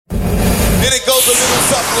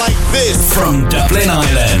like this. From Dublin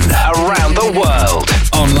Island, around the world,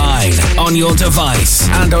 online, on your device,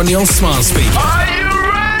 and on your smart speaker. Are you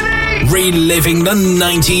ready? Reliving the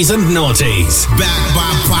 90s and noughties. Backed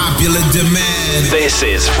by popular demand. This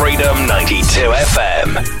is Freedom 92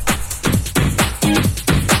 FM.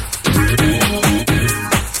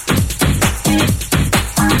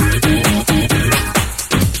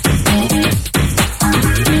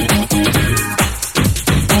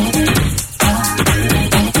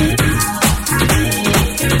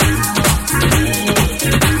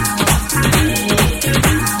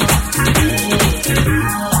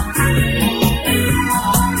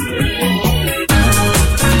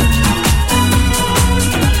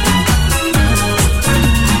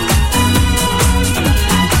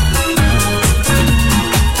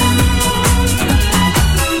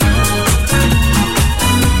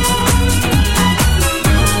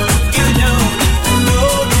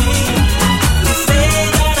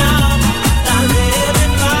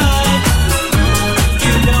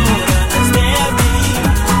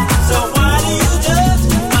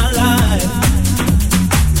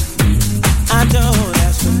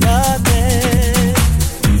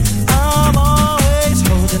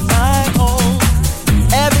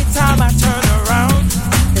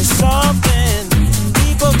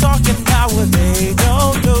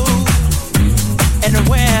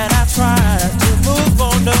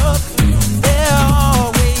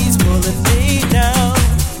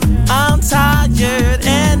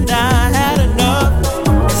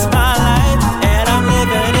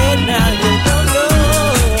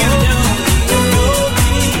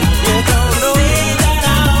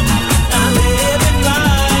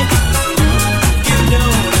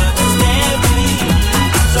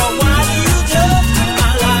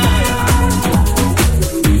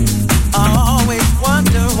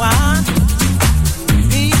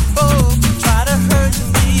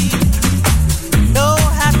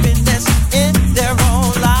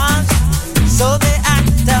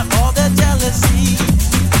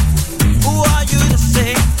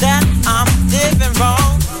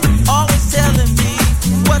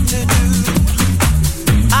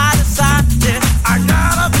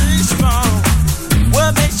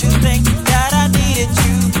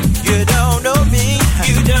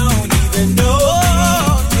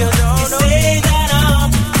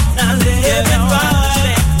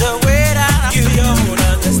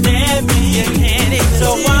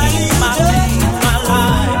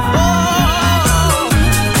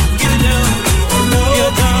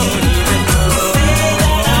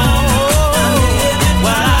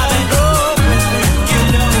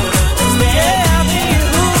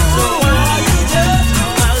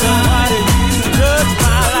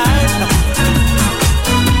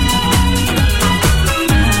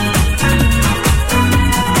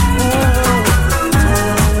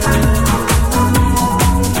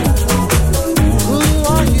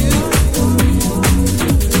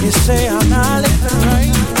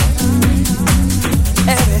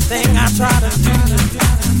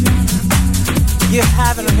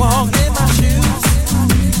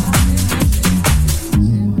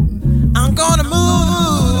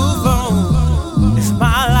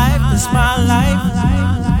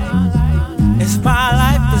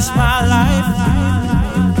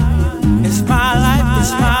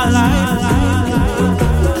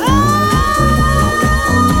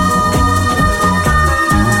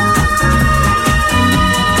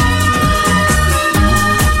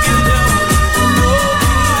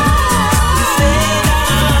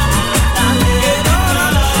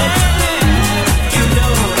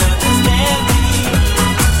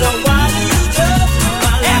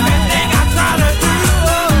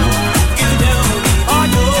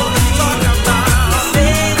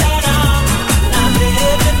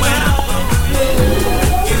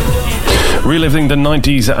 Reliving the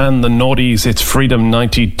 90s and the noughties, it's Freedom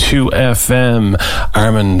 92 FM.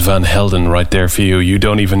 Armand van Helden right there for you. You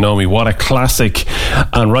Don't Even Know Me. What a classic.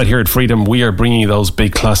 And right here at Freedom, we are bringing you those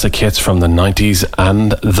big classic hits from the 90s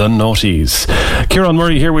and the noughties. Ciaran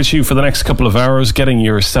Murray here with you for the next couple of hours, getting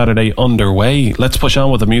your Saturday underway. Let's push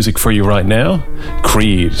on with the music for you right now.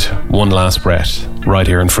 Creed, One Last Breath, right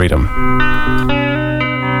here in Freedom.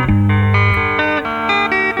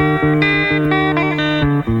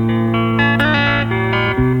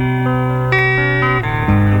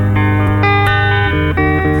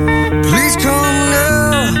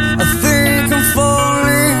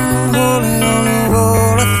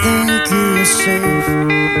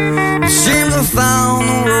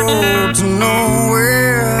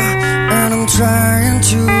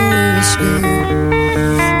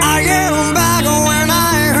 I get back when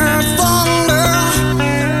I heard thunder.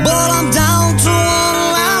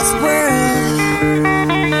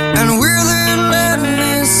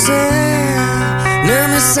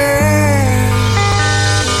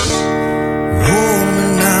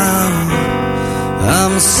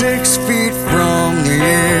 6 feet from the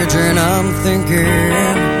edge, and I'm thinking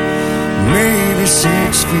maybe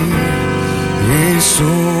 6 feet is so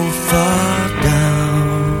far down.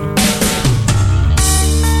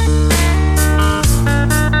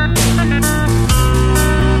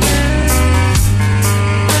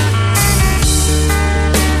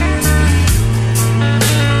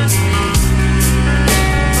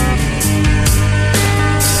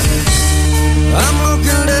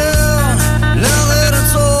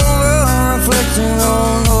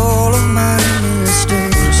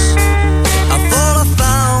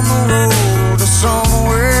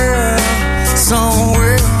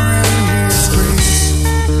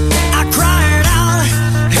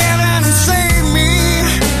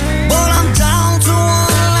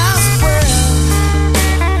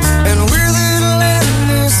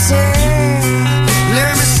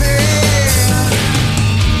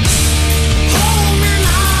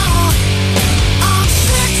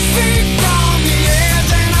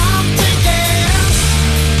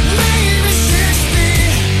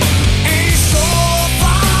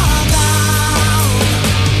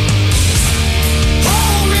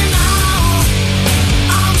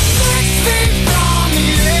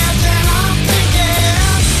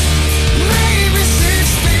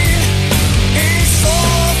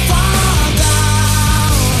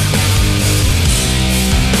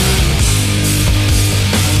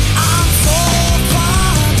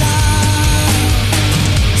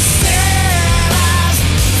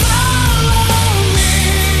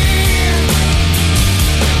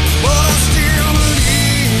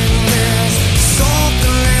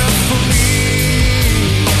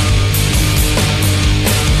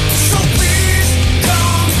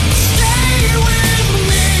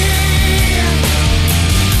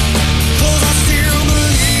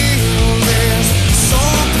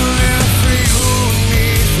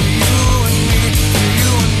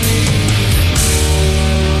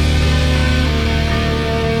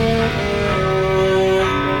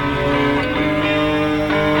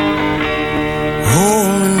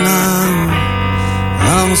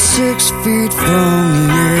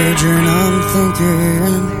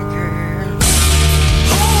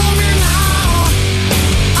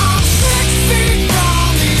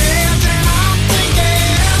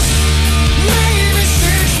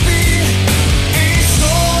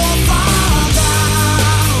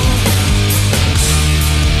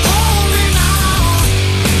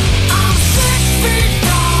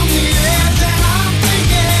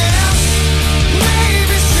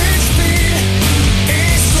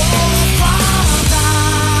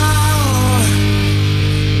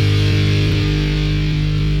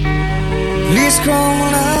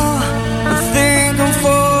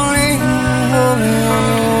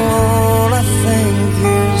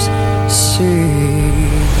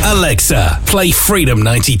 Alexa, play Freedom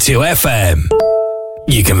 92 FM.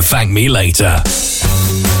 You can thank me later.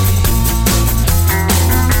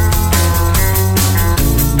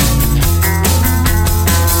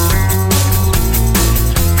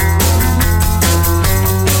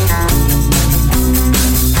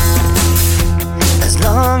 As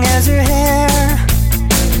long as her hair,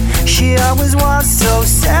 she always was so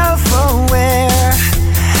self-aware.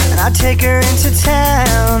 And I'd take her into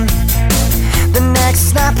town, the neck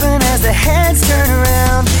snapping as the heads turn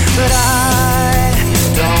around. But I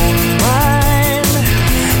don't mind,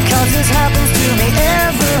 'cause this happens to me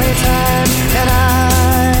every time. And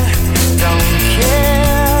I don't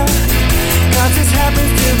care, 'cause this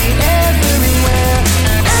happens to me everywhere.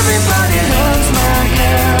 Everybody loves my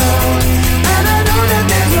girl, and I know that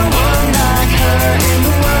there's no one like her in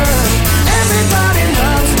the world. Everybody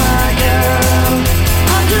loves my girl,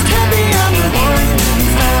 I'm just happy I'm the one who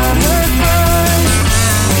found her first.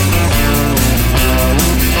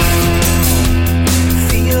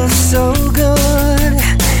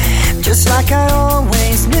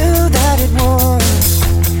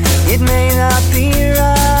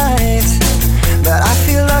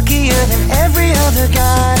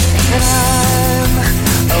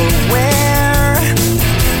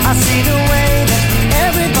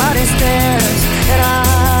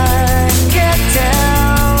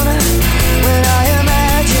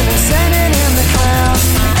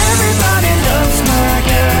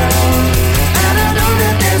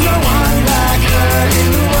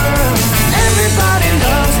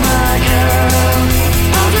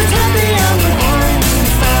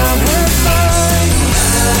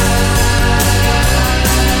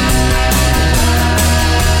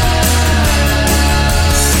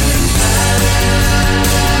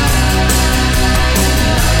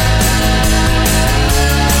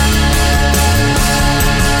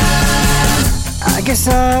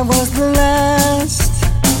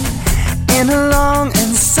 In a long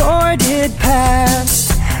and sordid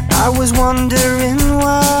past, I was wondering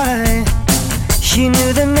why she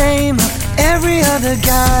knew the name of every other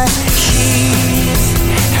guy. She's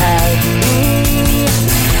had me,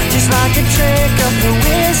 just like a trick up the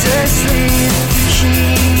wizard's sleeve.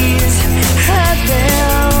 She's had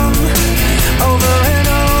them over and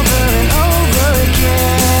over and over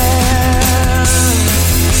again.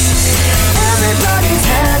 Everybody's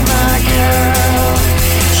had my girl.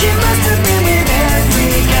 She must have been with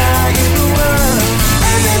every guy in the world.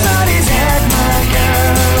 Everybody's had my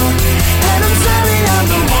girl, and I'm sorry I'm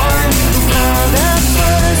the one who found out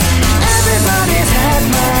first. Everybody's had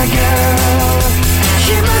my girl.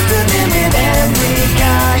 She must have been with every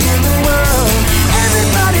guy in the world.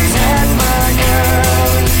 Everybody's had my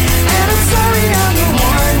girl, and I'm sorry I'm the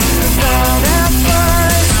one who found out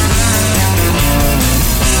first.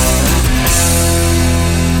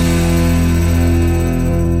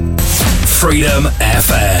 Freedom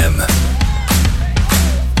FM.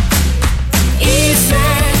 Easy,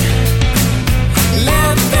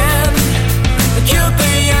 let them kill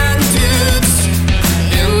the young dudes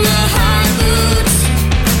in the high boots.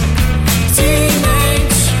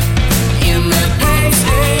 Teenage in the pace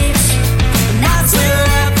age, that's where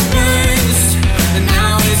love burns, and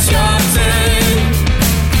now it's your turn.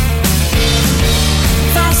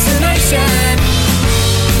 Fascination,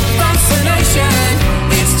 fascination,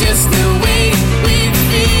 it's just the way we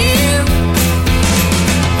feel.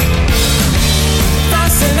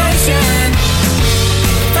 Fascination,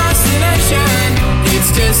 fascination,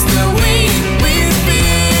 it's just the way we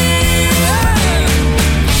feel.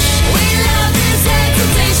 We love this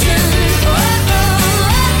exaltation. Oh, oh,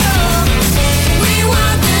 oh, oh. We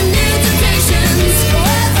want the new temptations. Oh,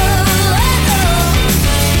 oh, oh,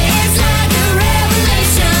 oh. It's like a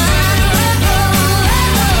revelation. Oh, oh,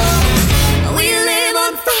 oh, oh. We live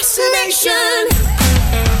on fascination.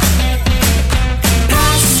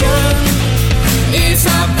 Passion, it's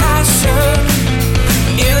our passion.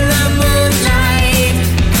 In the moonlight,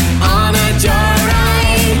 on a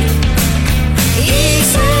joyride.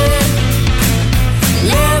 Easy,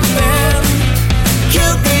 let them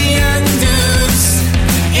kill the young dudes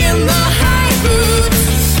in the high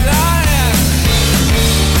boots.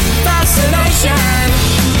 Fascination,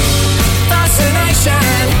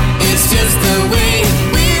 fascination, it's just the way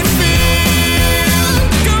we feel.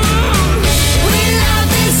 Come on. We love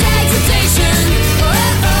this exaltation. Oh,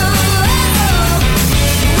 oh, oh, oh.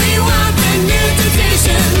 We want the new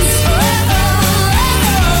temptations. Oh, oh,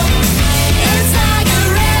 oh, oh. It's like a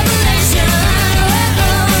revelation. Oh, oh,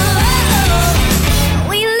 oh, oh.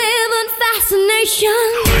 We live on fascination.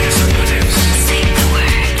 Say the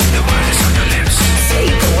word. The word is on your lips. Say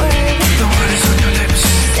the word. The word is on your lips.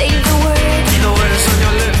 Say the word. The word is on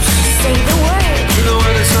your lips. Say the word. The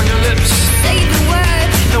word is on your lips. Say the word.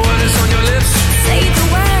 The word is on your lips. Say the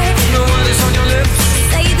word. The word is on your lips.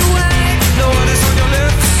 Say the word. The word is on your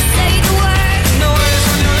lips. Say the word. The word is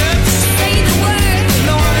on your lips. Say the word.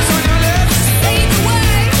 The word is on your lips. Say the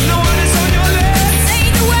word. The word is on your lips. Say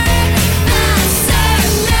the word.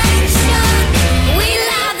 Fascination. We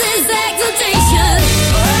love this exaltation.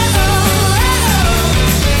 Oh, oh, oh,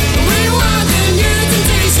 oh. We want the new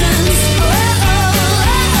temptations. Oh, oh,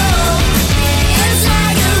 oh, oh. It's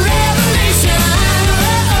like a revelation. Oh,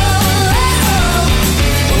 oh, oh, oh.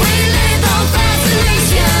 We live on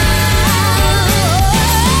fascination.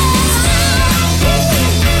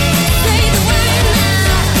 Say the word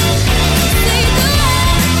now. Say the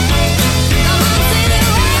word. Come on, say the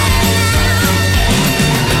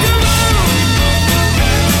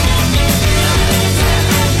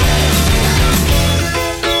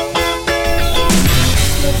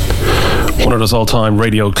One of those all-time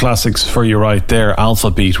radio classics for you right there,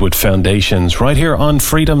 Alpha Beat with Foundations, right here on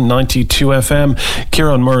Freedom 92 FM.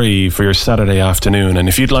 Ciaran Murray for your Saturday afternoon. And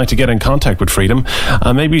if you'd like to get in contact with Freedom,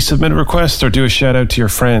 maybe submit a request or do a shout out to your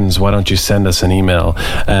friends, why don't you send us an email,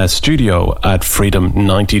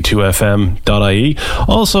 studio@freedom92fm.ie.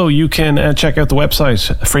 Also, you can check out the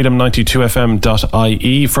website,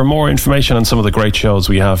 freedom92fm.ie, for more information on some of the great shows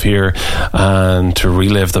we have here and to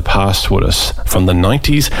relive the past with us from the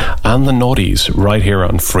 90s and the noughties right here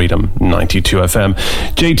on Freedom 92 FM.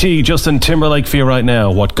 JT, Justin Timberlake for you right now.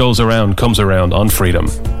 What goes around comes around on Freedom.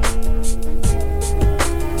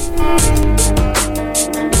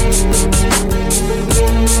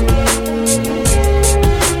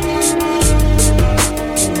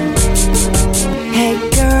 Hey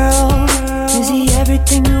girl, is he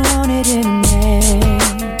everything you wanted in a man?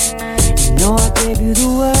 You know I gave you the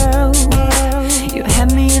world. You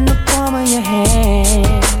had me in the palm of your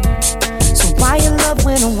hand. So why your love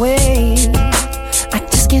went away? I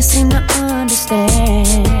just can't seem seem to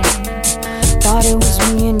understand. Thought it was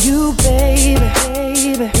me and you, baby.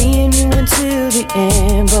 Me and you until the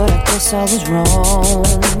end, but I guess I was wrong.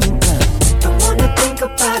 Don't wanna think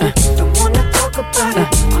about it, don't wanna talk about it.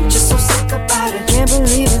 I'm just so sick about it. Can't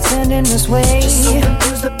believe it's ending this way. Just so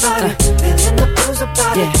confused about it, feeling the blues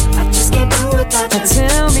about it. I just can't do without you.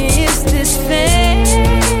 Tell me, is this fair?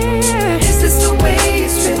 Is this the way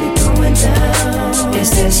it's really going down? Is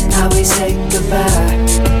this how we say goodbye?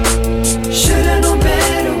 Should've known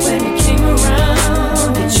better when you came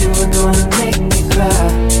around that you were gonna make me cry.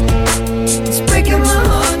 It's breaking my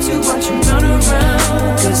heart to watch you run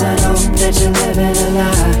around, 'cause I know that you're living a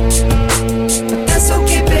lie. But that's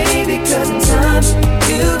okay, baby, 'cause in time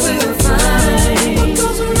you will find what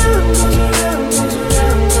goes around, goes around, goes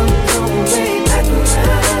around, come way back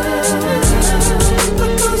around.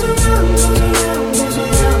 What goes around, goes around, goes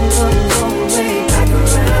around, come way back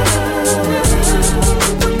around.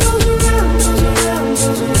 What goes around, goes around,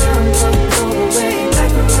 goes around, come way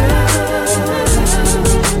back around.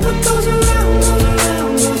 What goes around, goes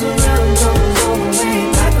around, goes around, come way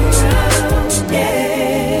back around.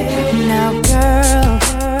 Yeah. Now, girl,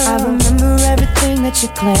 I remember everything that you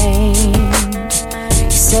claimed.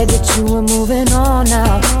 You said that you were moving on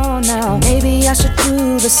now. Maybe I should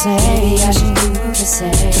do the same.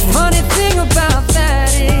 The funny thing about that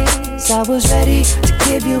is I was ready to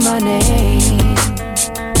give you my name.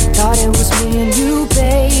 Thought it was me and you,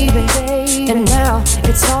 baby. And now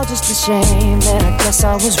it's all just a shame that I guess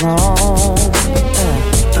I was wrong.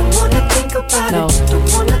 Don't wanna think about it, don't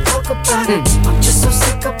wanna talk about it. I'm just so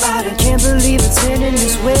sick about it. Can't believe it's ending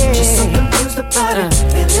this way. Just so confused about it,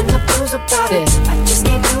 feeling the blues about it. I just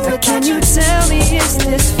can't do it. Can you tell me, is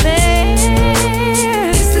this fair?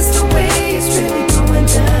 Is this the way it's really going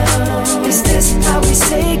down? Is this how we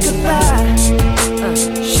say goodbye?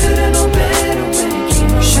 Should've known better when it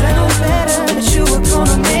came around. Should've known better that you were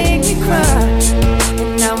gonna make me cry.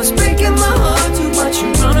 And now it's breaking my heart to watch you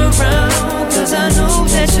run around, 'cause I know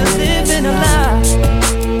that you're living a lie.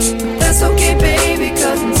 But that's okay, baby,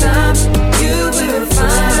 'cause in time you will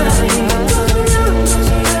find what goes around,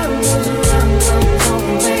 goes around, goes around, come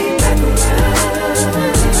way back around.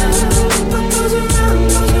 What goes around,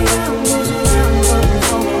 goes around, goes around,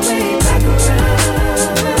 come way back around.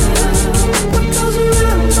 What goes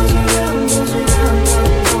around, goes around, goes around,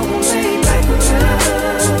 come way back around.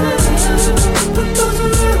 What goes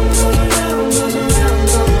around, goes around, goes around,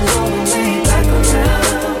 come way back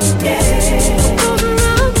around. Yeah. What goes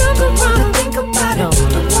around, goes around. Don't wanna think about it,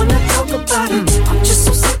 don't wanna talk about it. I'm just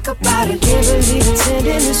so sick about it. Can't believe it's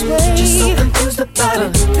ending this way. Just so confused about it,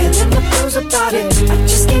 feeling the blues about it. I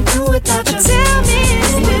just can't do without you. Tell me,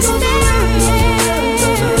 is this fair?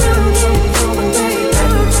 Goes around, come way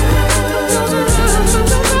back around. Goes around, goes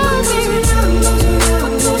around, goes around, goes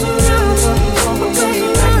around, goes around, come way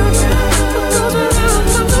back around. Goes around,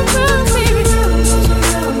 goes around, baby. Goes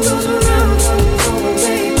around, goes around, come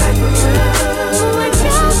way back around. It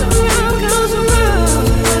goes around, goes around,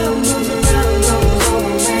 goes around, come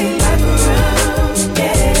way back around.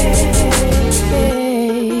 Yeah.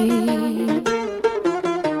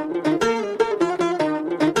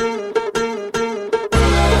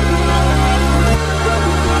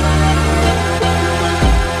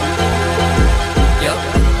 Yo.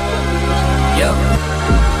 Yo.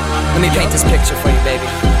 Let me paint this picture for you, baby.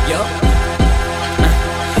 Yo.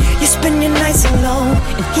 You spend your nights alone,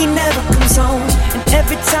 and he never comes home. And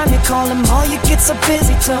every time you call him, all you get's a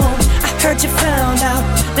busy tone. I heard you found out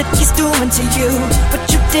that he's doing to you what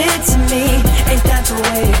you did to me. Ain't that the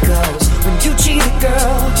way it goes? When you cheat a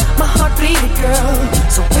girl, my heart bleeded, girl.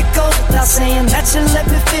 So it goes without saying that you left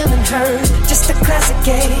me feeling hurt. Just a classic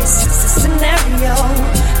case, it's a scenario.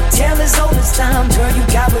 Tale as old as time, girl, you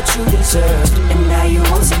got what you deserved. And now you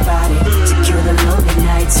want somebody to cure the lonely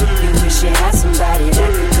nights. You wish you had somebody that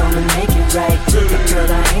could come and make it right. But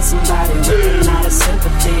girl, I ain't somebody with a lot of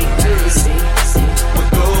sympathy. You see, What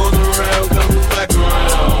goes around comes back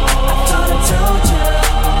around. I thought I told you,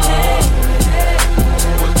 hey.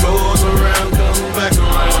 What goes around comes back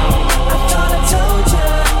around. I thought I told you,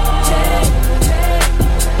 hey.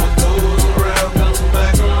 What goes around comes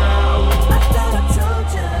back around. I thought I told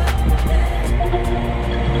you.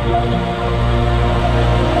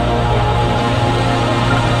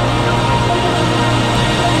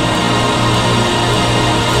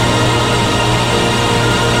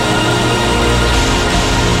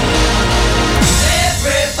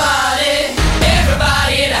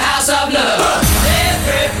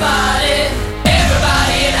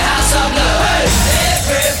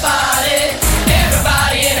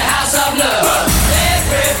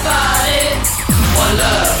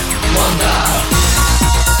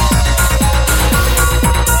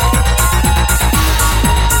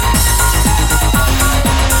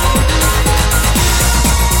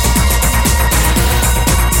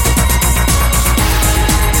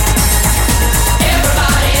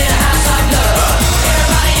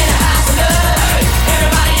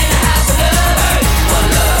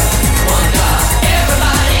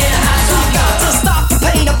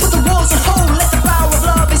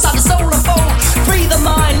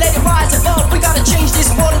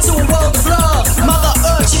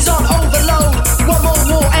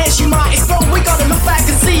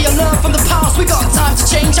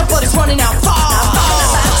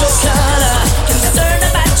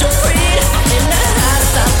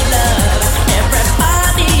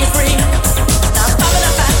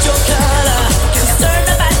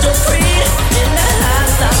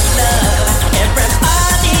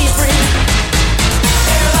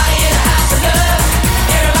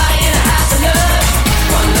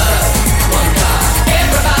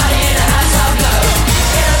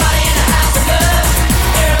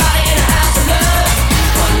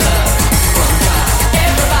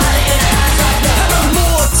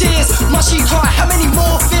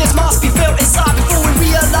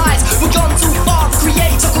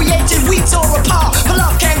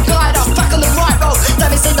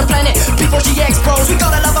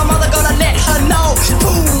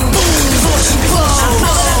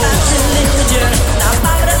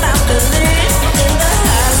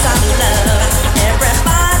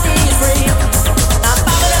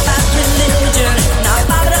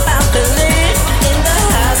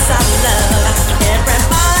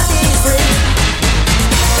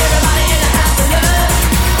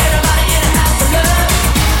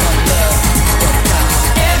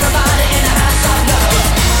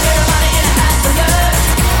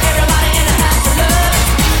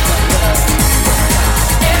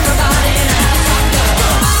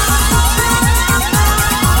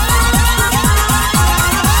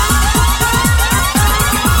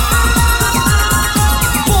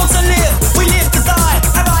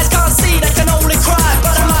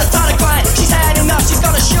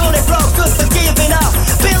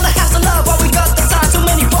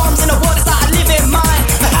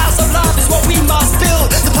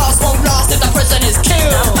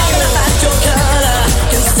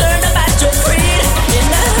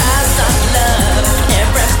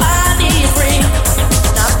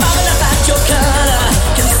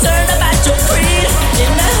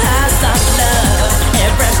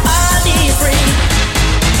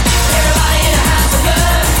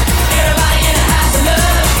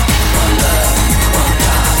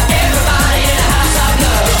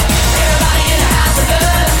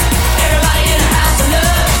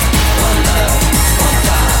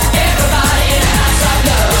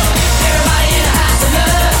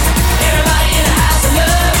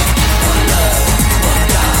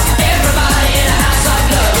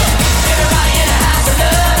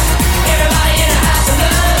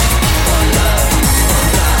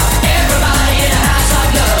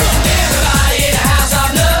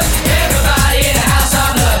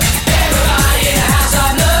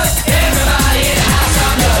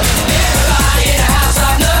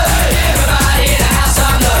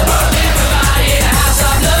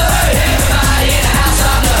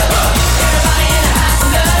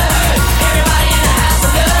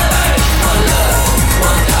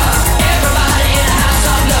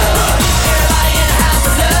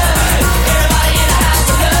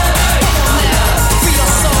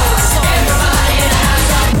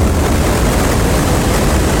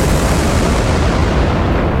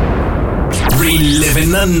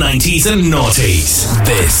 Reliving the 90s and noughties.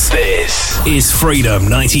 This is Freedom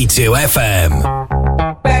 92 FM.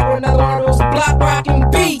 Back with another one of those block rocking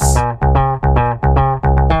beats. Back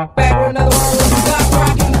with another one of those block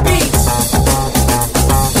rocking beats.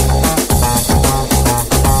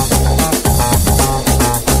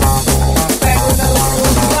 Back with another one of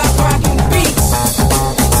those block rocking beats.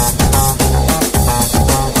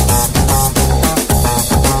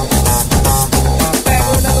 Back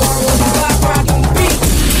with another one of those block rocking beats. Back with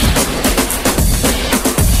another one of those block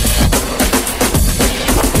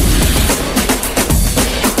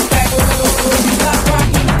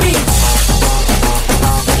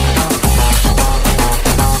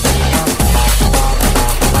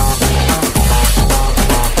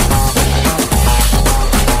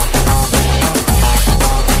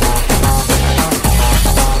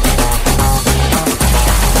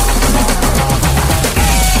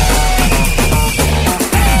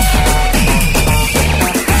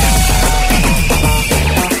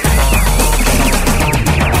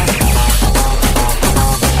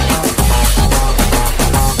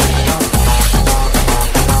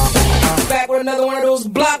rocking beats. Back with another one of those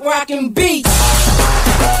block rocking beats.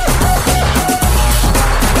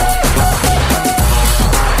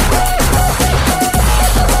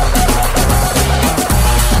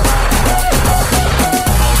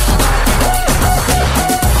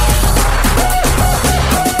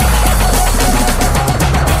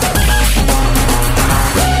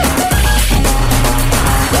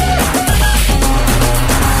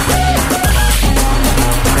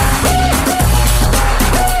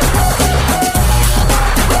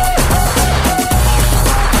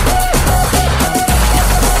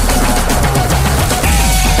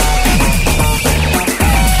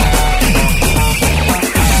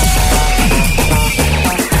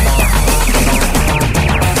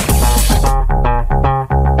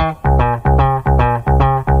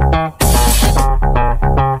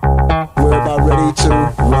 We're about ready to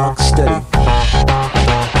rock steady.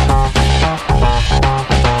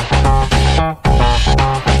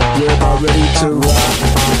 We're about ready to rock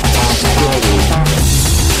steady.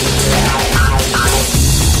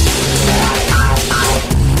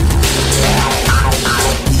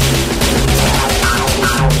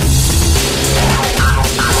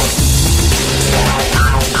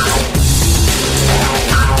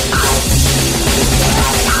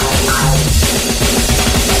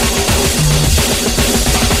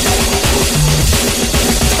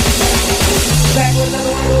 Back with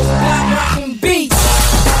another one of those block rocking beats.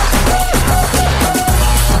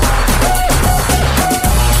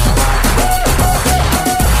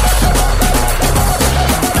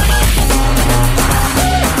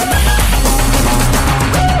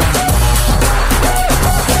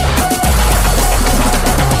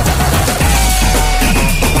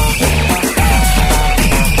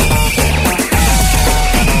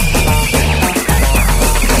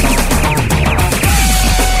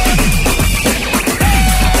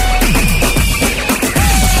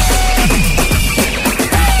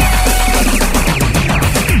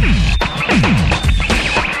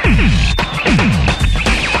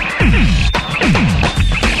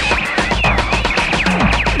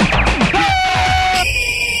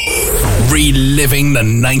 Reliving the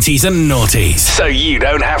 90s and noughties, so you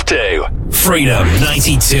don't have to. Freedom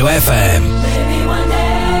 92 FM. Maybe one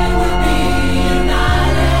day we'll be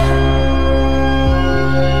united,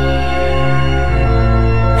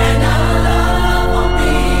 and our love won't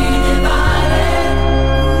be divided.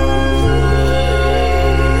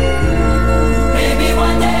 Maybe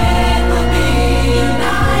one day we'll be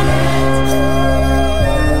united,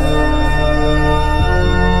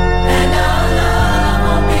 and our love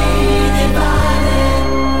won't be divided.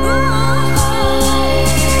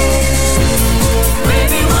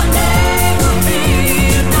 Maybe one day we'll be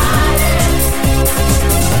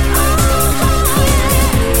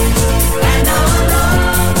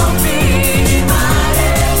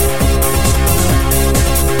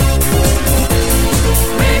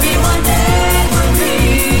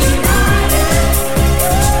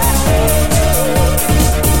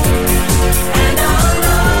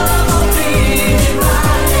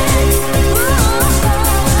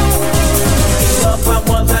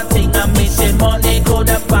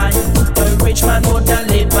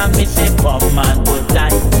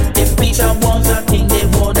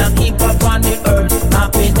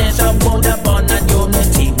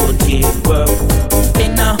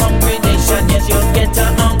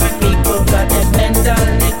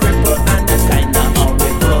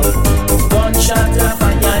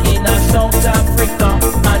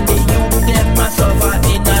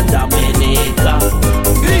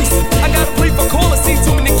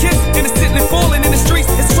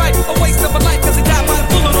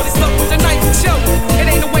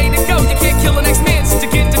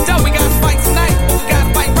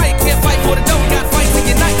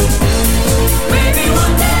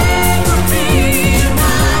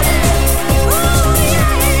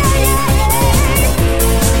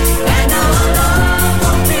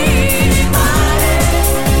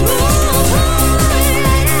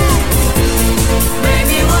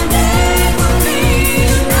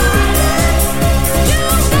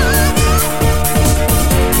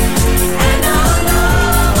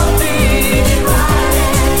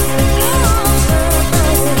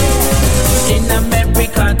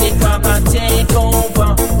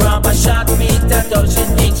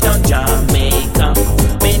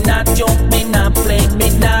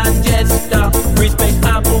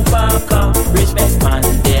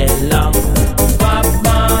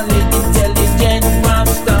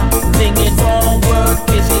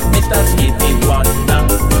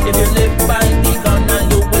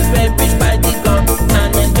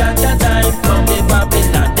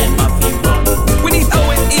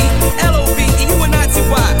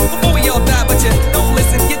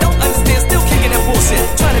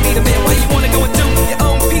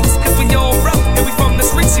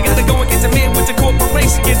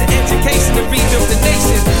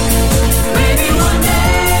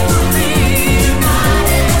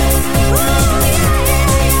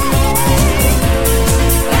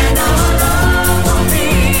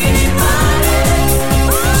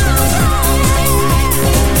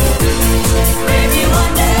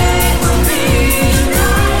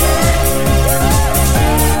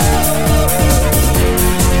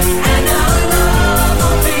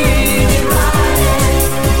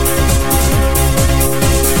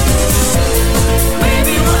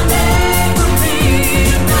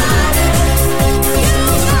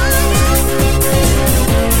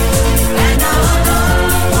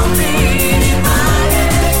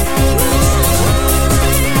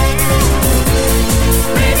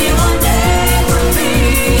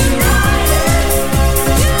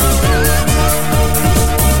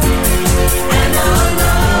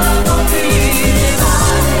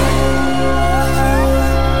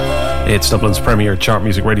It's Dublin's premier chart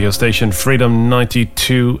music radio station, Freedom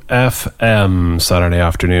 92 FM. Saturday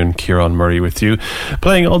afternoon, Ciaran Murray with you,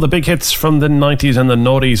 playing all the big hits from the 90s and the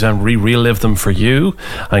noughties and relive them for you,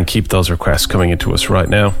 and keep those requests coming into us right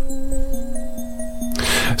now.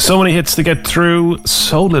 So many hits to get through,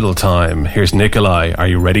 so little time. Here's Nikolai, Are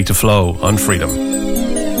You Ready to Flow on Freedom?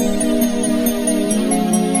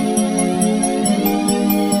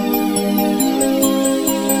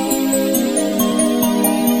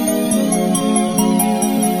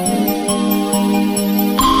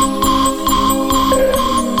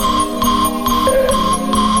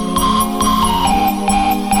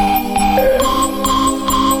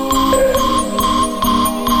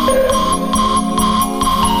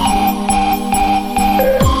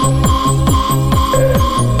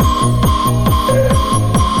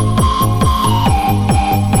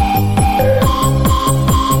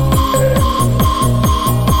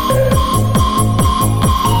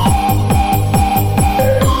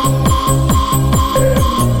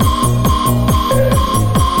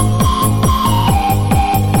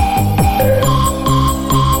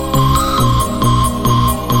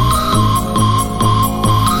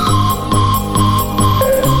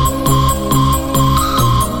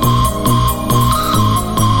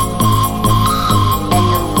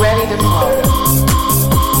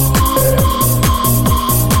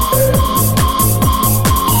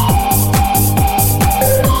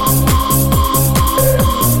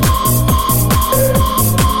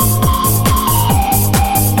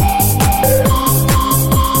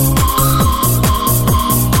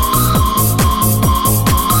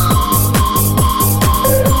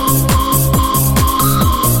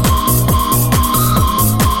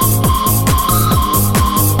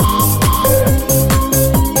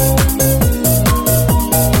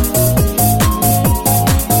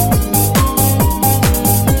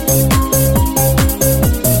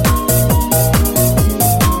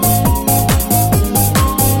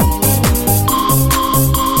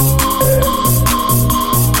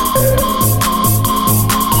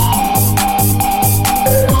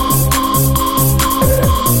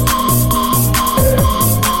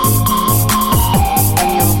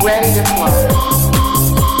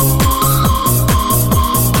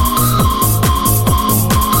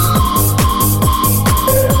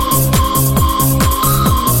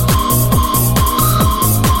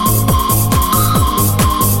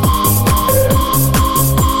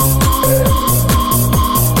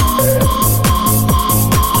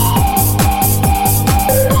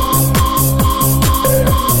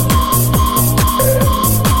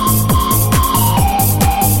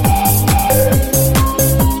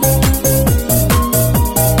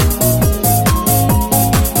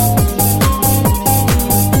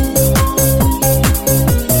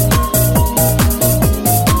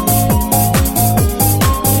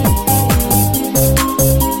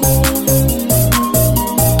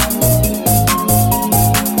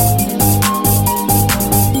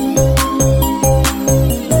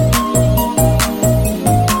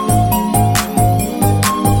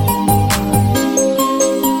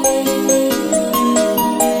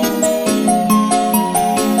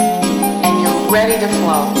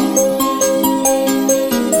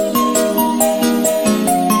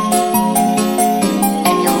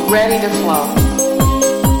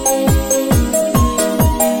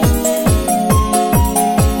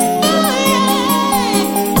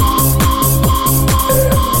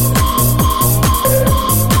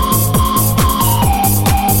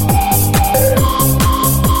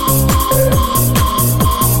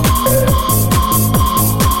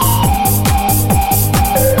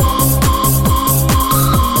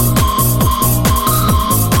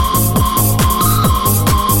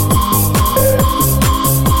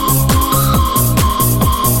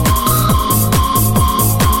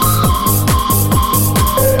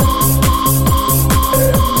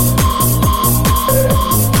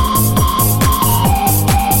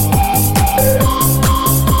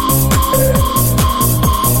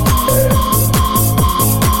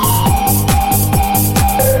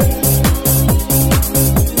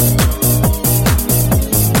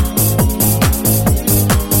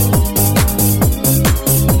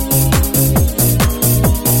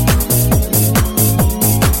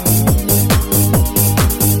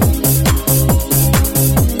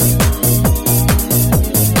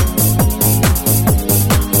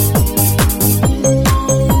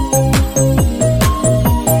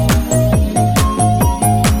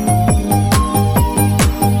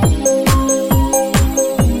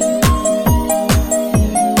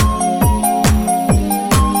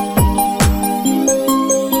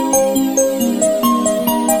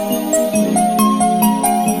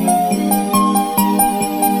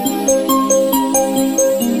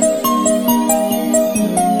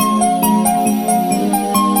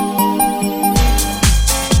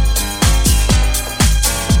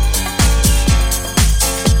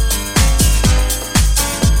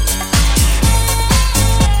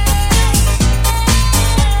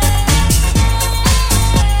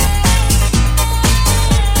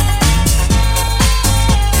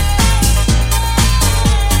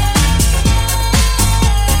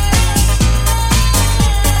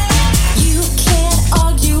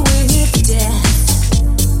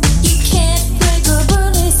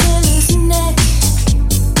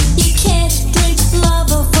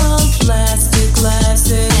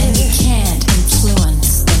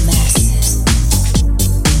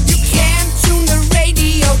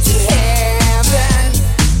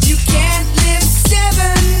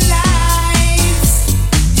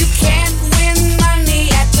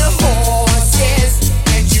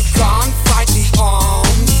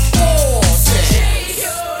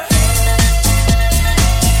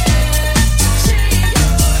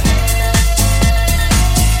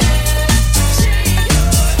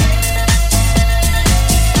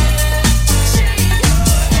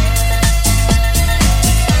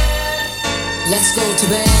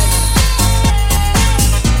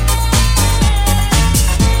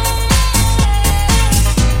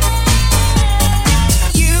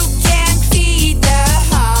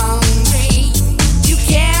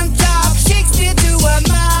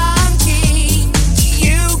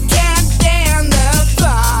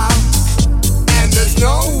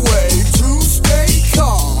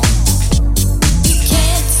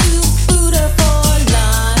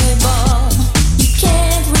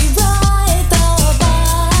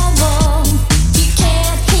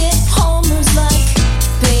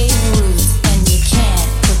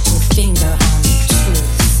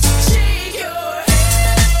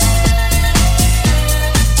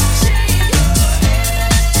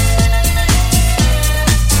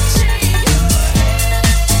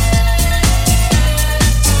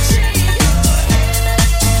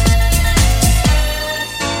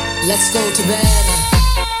 Let's go to bed.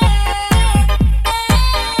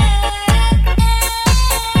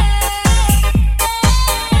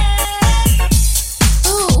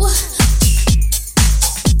 Ooh.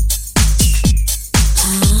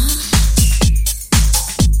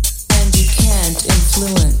 And you can't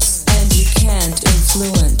influence. And you can't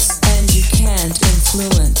influence. And you can't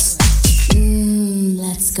influence.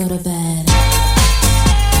 Let's go to bed.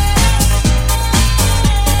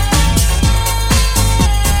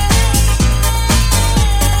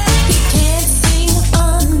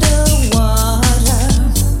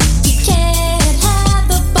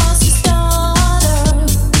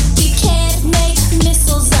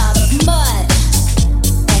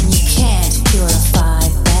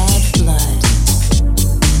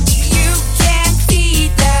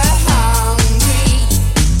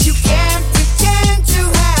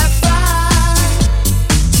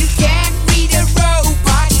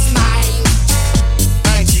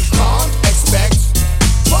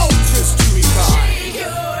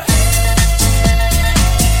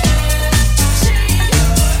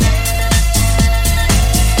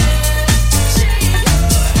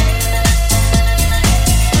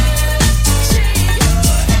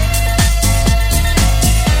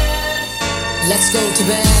 Let's go to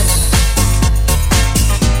bed.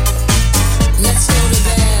 Let's go to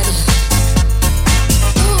bed.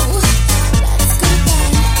 Ooh, let's go to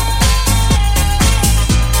bed.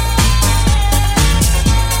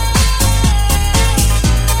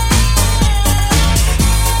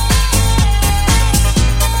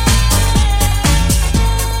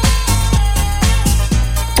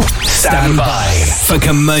 Stand by for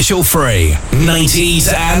commercial free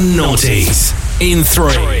 90s and noughties. In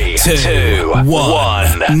 3, 2,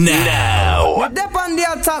 1, now. With them on the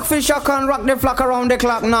attack, fish, I can rock the flock around the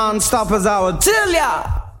clock non-stop as I would tell ya.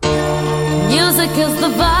 Music is the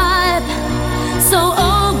vibe, so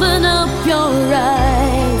open up your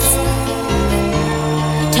eyes.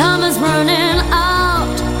 Time is running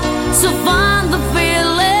out, so find the feeling.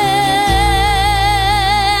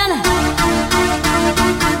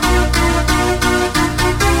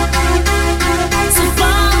 So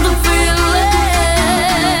find the feeling.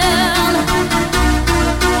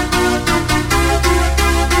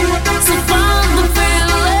 So find the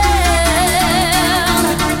feeling.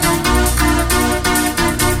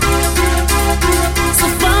 So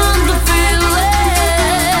find the feeling.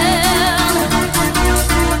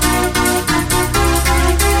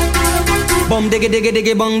 Bum diggy diggy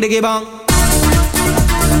diggy bong diggy bong.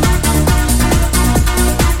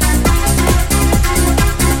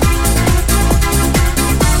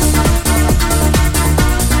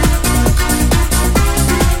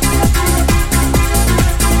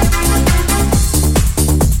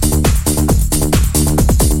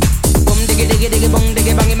 Bum diggy diggy diggy bong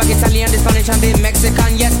diggy bang. Him a Italian, the Spanish and the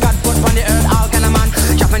Mexican. Yes, God put on the earth all kind of man.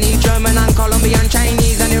 Japanese, German and Colombian,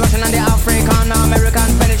 Chinese and the Russian and the African, American,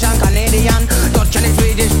 Spanish and Canadian, Dutch and the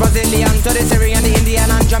Swedish, Brazilian, to the Syrian, the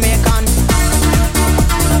Indian and Jamaican.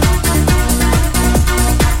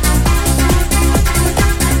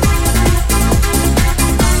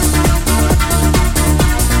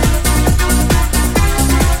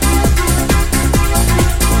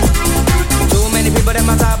 Too many people them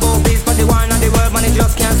a talk about peace, but the war and the world man, it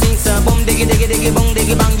just can't sing. So boom diggy diggy diggy boom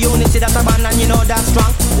diggy bang. Unity that's a band and you know that's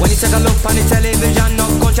strong. When you take a look on the television, no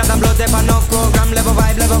gunshot and blood, there no program, level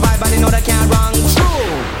vibe, and you know that can't wrong.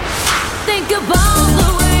 True. Think about the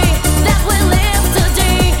way that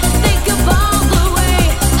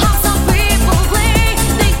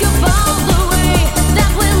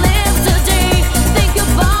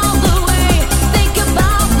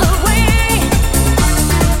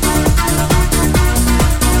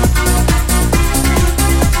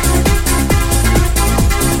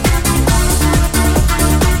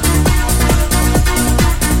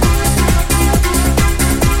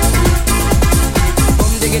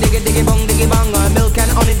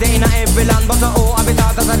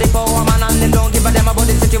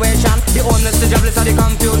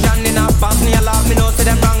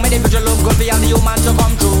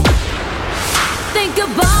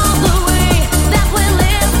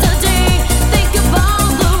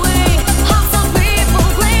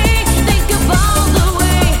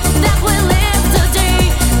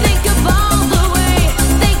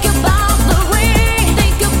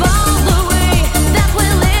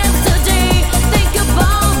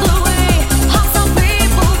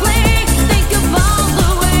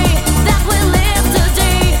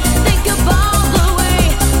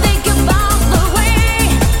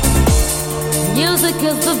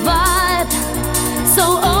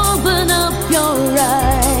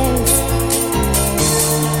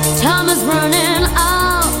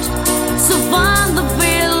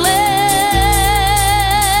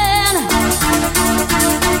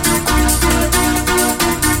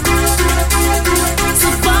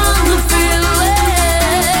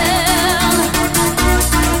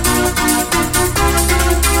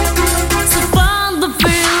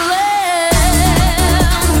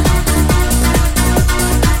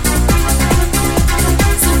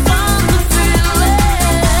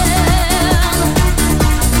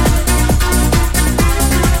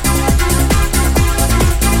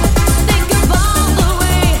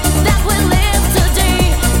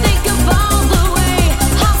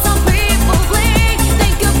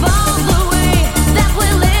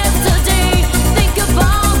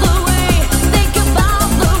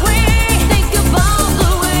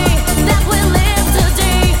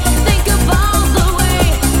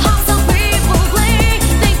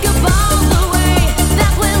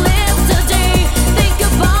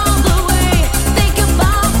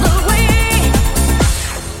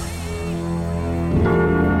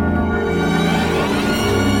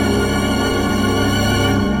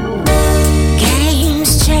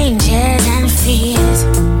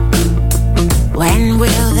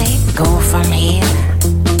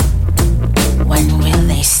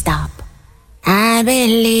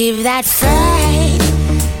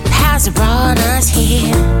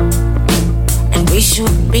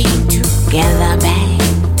be together, babe,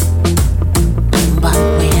 but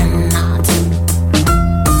we're not.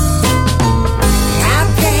 I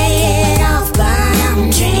play it off, but I'm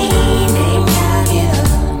dreaming of you.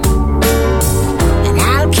 And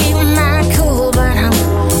I'll keep my cool, but I'm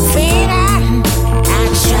feeling. I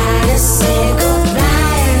try to say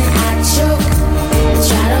goodbye and I choke. I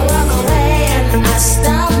try to walk away and I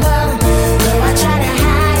stumble. Though I try to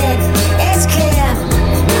hide it, it's clear.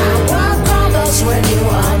 My world crumbles when you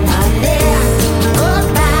are not there.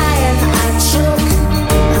 Goodbye and I choke.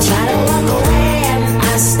 I try to walk away and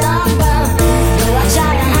I stumble. Though I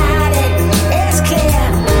try to hide it, it's clear.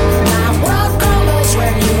 My world crumbles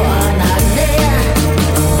when you are not there.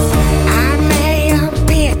 I may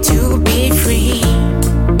appear to be free,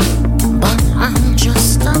 but I'm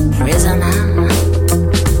just a prisoner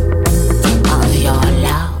of your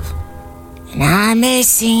love. And I may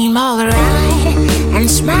seem alright and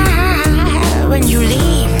smile when you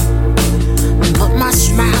leave, but my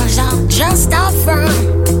smiles are just a front,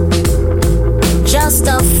 just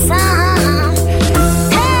a front.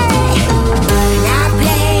 Hey, and I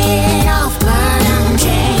play it off, but I'm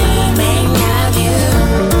dreaming of you.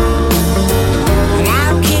 And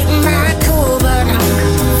I'll keep my cool, but I'm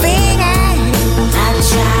feeling. I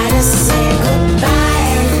try to say goodbye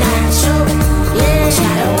and I choke. Yeah,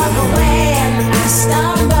 try to walk away and I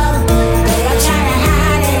stumble. Though I try to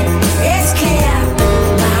hide it, it's clear.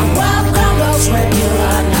 My world crumbles when you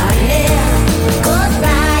are not near.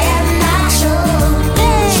 Goodbye and I choke.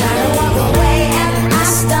 Try to walk away and I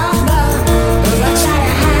stumble. Though I try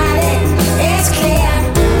to hide it, it's clear.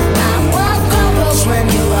 My world crumbles when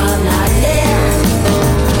you are not near.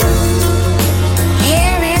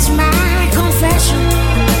 Here is my confession.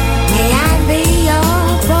 May I be your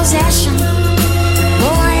possession?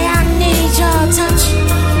 Boy, I need your touch.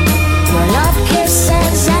 Your love,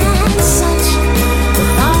 kisses, and such.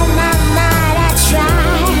 With all my might I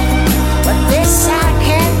try, but this I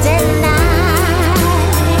can't deny.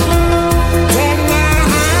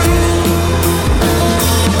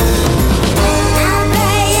 I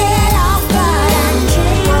play it off, but I'm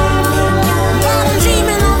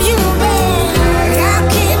dreaming of you, babe. I'll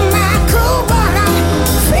keep my cool, but I'm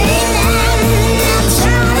feeling. I'm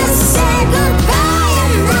trying to say goodbye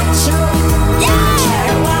and I choke. Yeah, try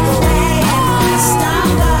to walk away and I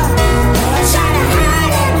stumble. Though I try to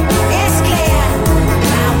hide it, it's clear.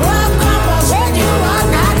 My world crumbles when you are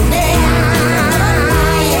not there.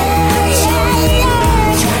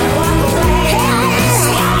 Try to walk away and I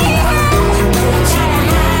stumble. Though I try to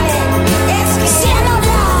hide it, it's clear. See, no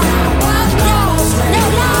love, world crumbles when no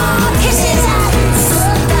love kisses out.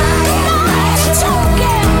 Goodbye and I choke.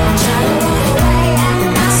 Try to walk away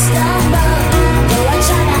and I stumble. Though I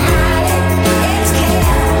try to hide it, it's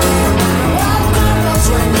clear. My world crumbles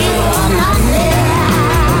when you are not there.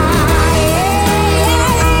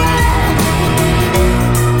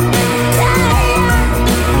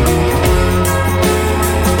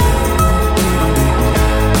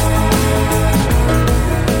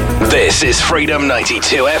 This is Freedom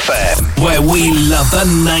 92 FM, where we love the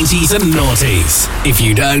 90s and noughties. If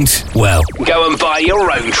you don't, well, go and buy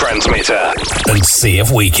your own transmitter and see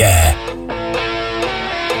if we care.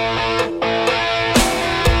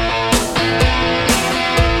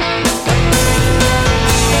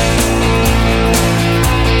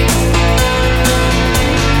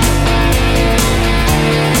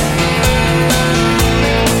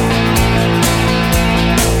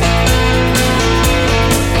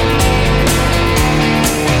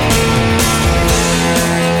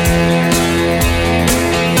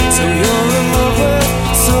 So you're in love with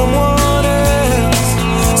someone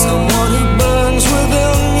else, someone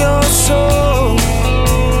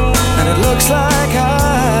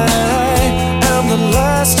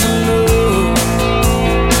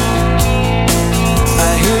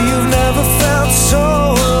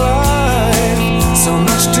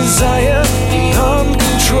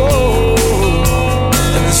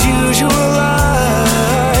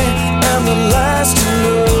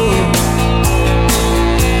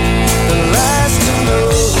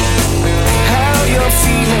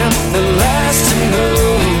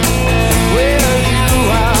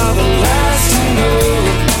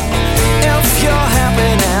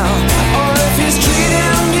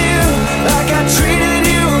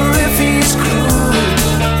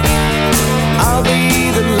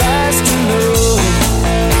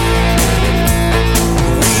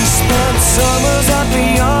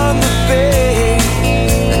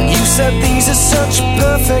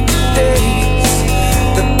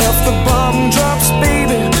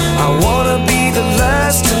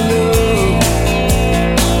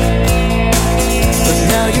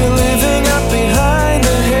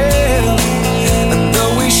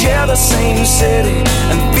new city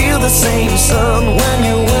and feel the same sun when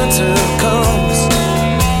your winter comes.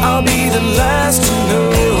 I'll be the last to know,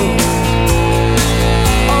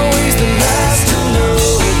 always the last to know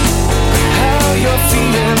how you're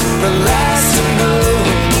feeling, the last to know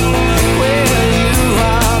where you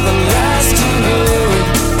are, the last to know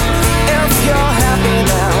if you're happy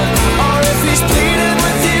now or if he's pleading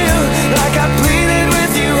with you like I pleaded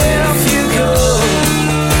with you. If you go,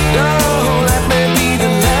 don't let me be the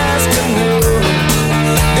last to know.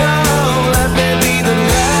 Don't let me be the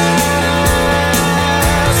last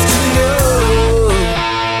to know.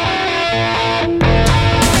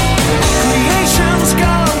 Creation's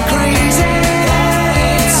gone crazy.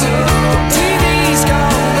 TV's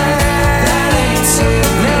gone mad.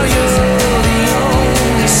 Now you're the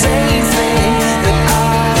only sane thing that I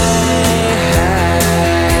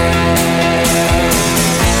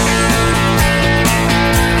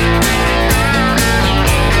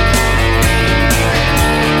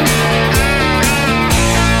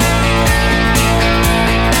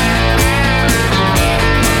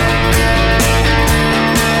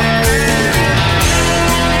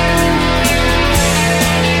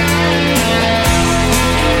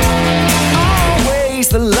always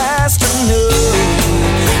the last to know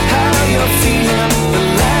how you're feeling, the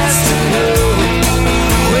last to know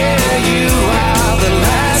where you are, the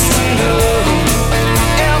last to know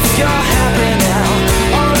if you're happy now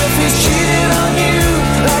or if he's cheated on you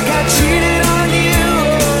like I cheated on you.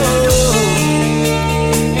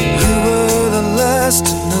 You were the last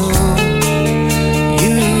to know.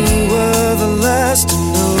 You were the last to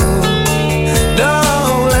know.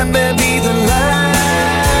 Don't let me be the last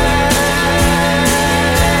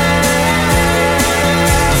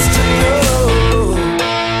to know.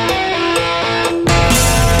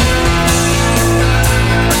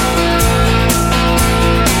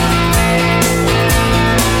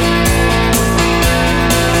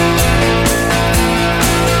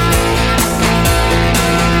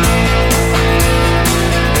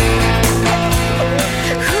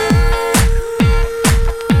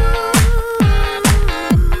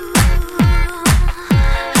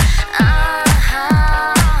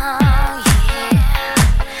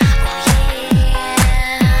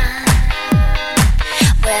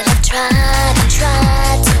 Well, I've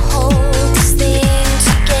tried to hold this thing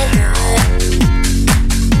together,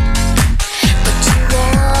 but you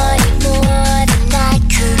wanted more than I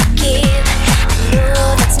could give. I know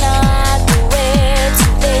that's not the way to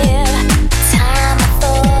live. Time I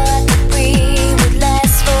thought that we would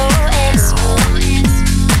last forever,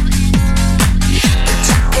 but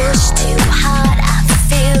you push too hard. I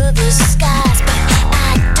feel the skies, but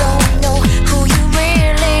I don't know who you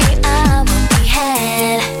really are. What we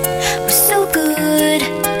had was so good.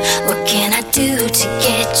 What can I do to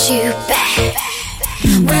get you back?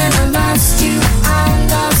 When I lost you, I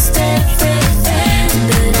lost everything,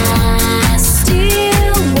 but I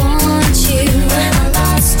still want you. When I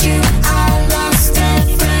lost you, I lost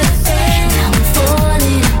everything. Now I'm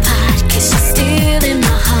falling apart 'cause you're still in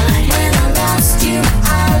my heart. When I lost you,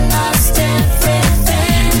 I lost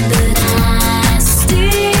everything, but I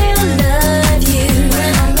still love you.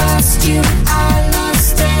 When I lost you, I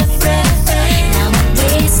lost everything. Now I'm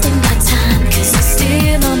wasting my time 'cause you're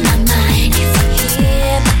still on my mind.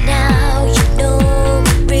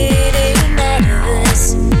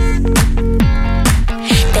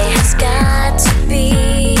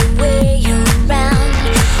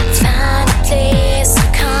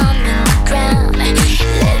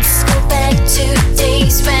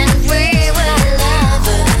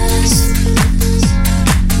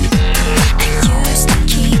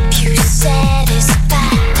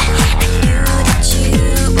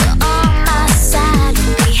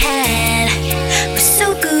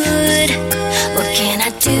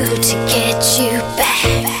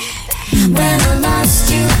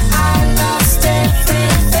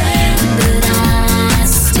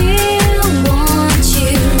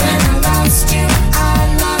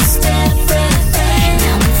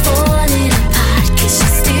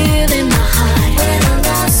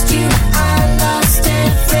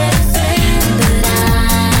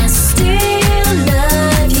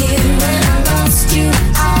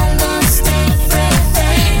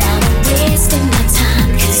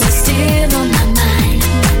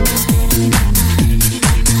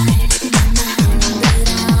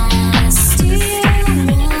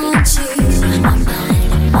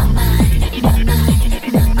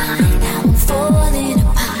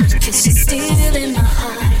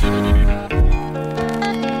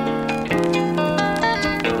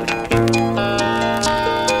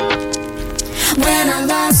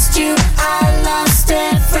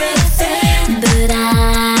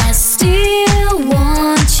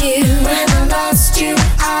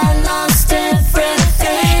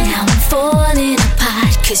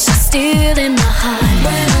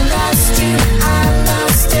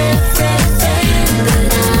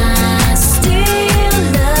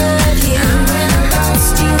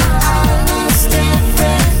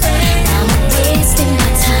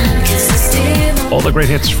 of great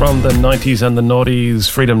hits from the 90s and the noughties.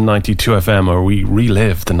 Freedom 92 FM, where we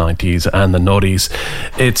relive the 90s and the noughties.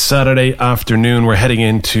 It's Saturday afternoon. We're heading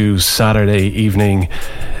into Saturday evening.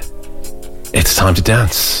 It's time to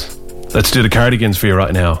dance. Let's do the Cardigans for you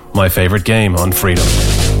right now. My favourite game on Freedom.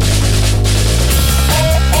 Time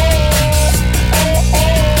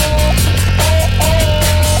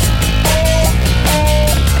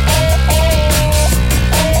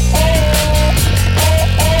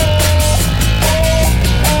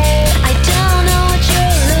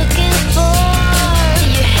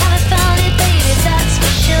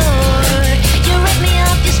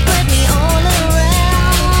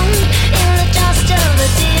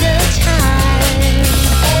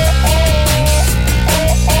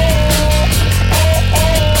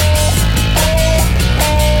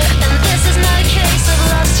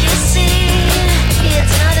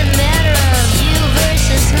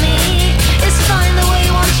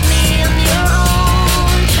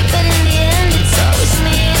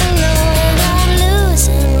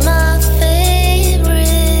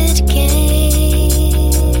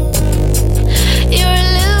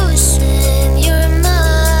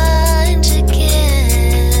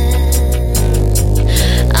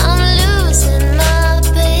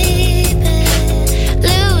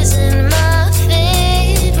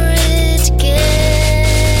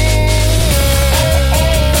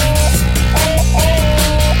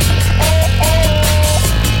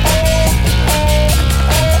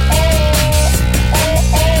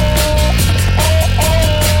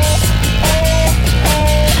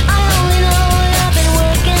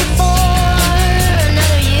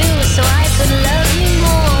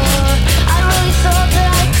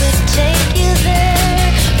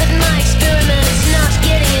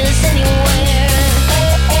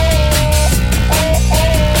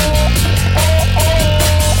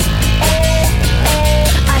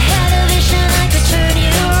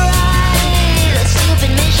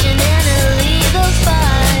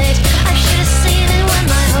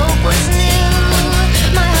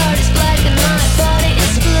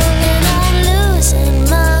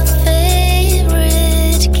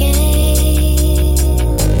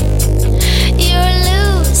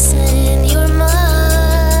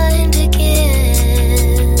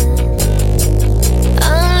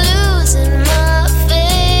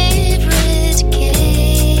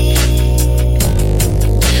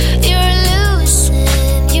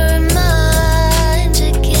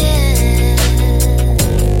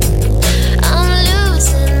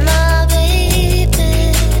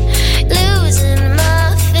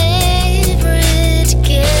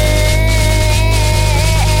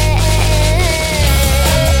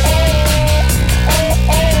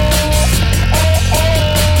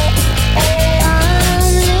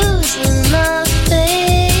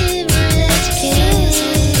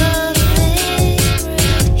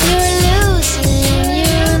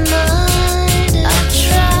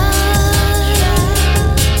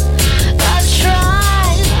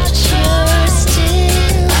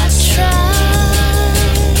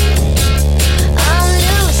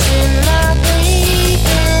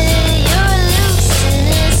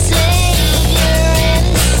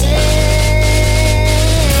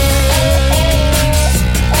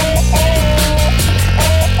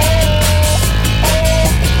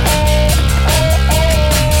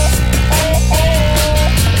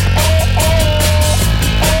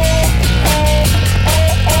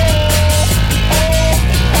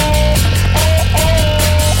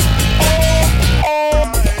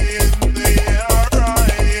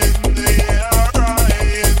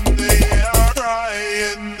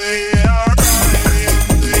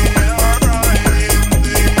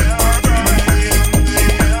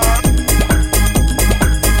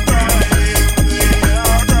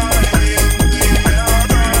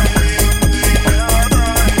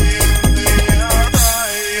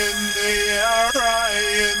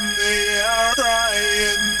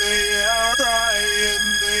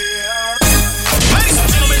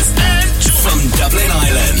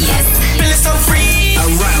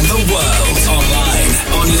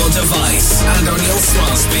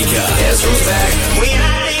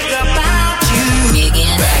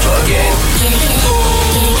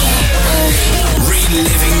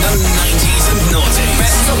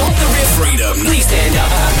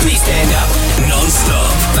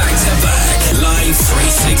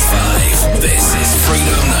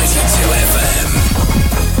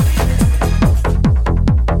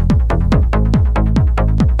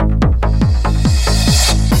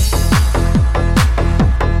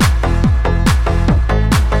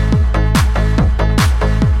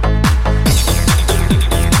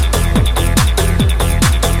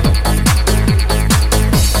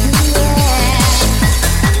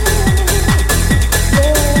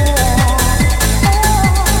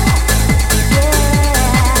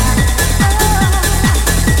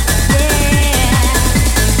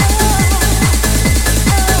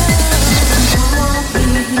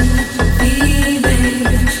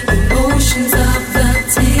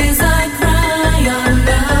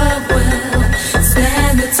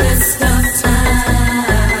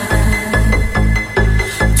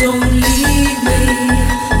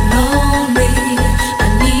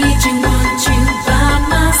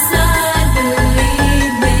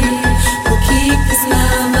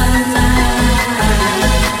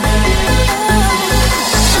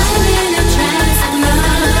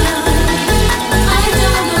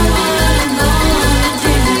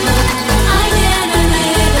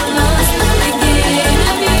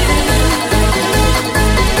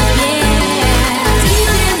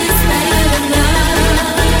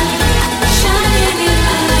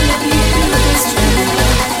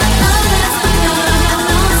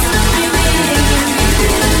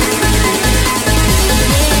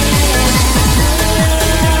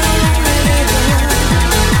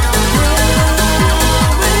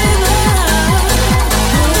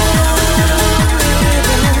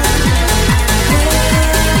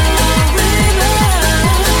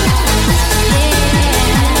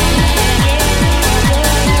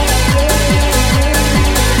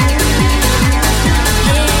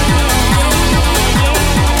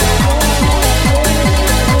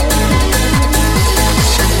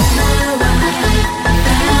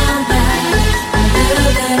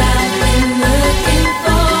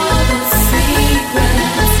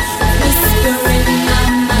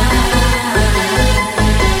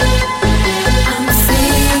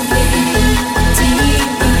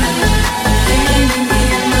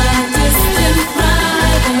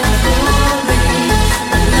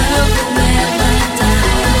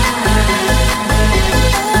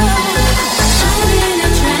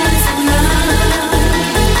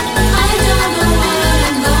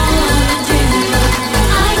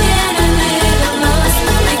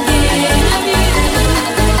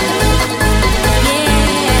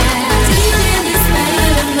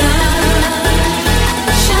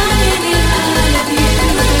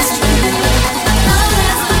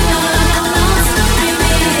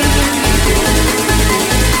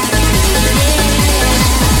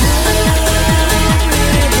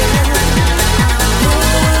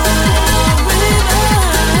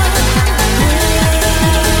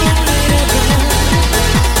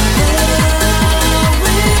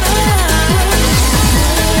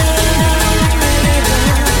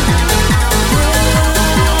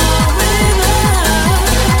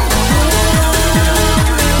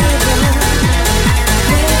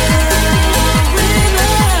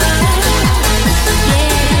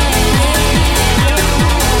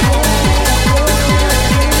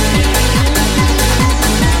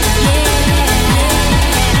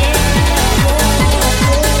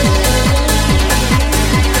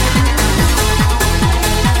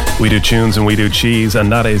We do tunes and we do cheese,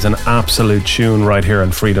 and that is an absolute tune right here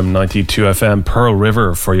on Freedom 92 FM. Pearl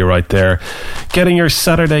River for you right there. Getting your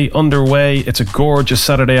Saturday underway. It's a gorgeous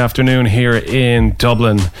Saturday afternoon here in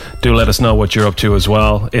Dublin. Do let us know what you're up to as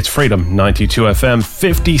well. It's Freedom 92 FM.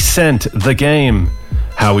 50 Cent, The Game.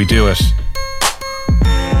 How we do it.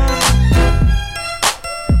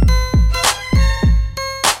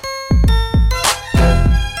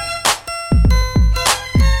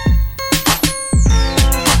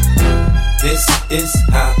 This is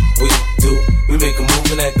how we do. We make a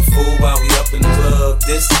move and act the fool while we up in the club.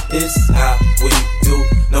 This is how we do.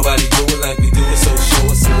 Nobody do it like we do it, so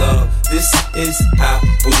show us some love. This is how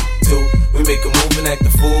we do. We make a move and act the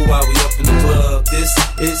fool while we up in the club. This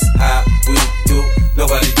is how we do.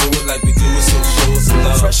 Nobody do it like we do it, so show us some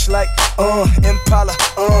love. Fresh like Impala,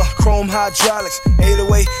 chrome hydraulics,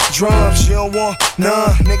 808 drums. You don't want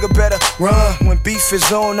none, nigga better run. When beef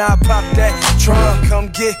is on, I pop that trunk. Come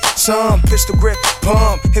get some pistol grip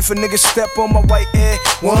pump. If a nigga step on my white air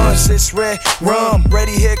once, it's red rum.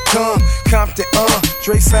 Ready, here come Compton,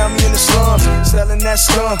 Dre found me in the slums, selling that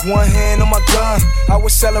skunk. One hand on my gun. I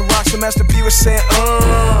was selling rocks and Master P was saying,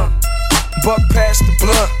 buck past the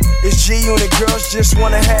blunt. It's G-Unit, girls just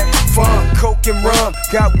wanna have fun. Coke and rum,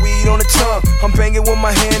 got weed on the tongue. I'm banging with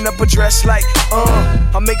my hand up a dress like,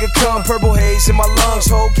 I make it come, purple haze in my lungs.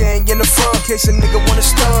 Whole gang in the front, case a nigga wanna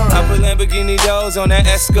stun. I put Lamborghini doors on that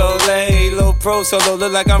Escalade. Low pro solo,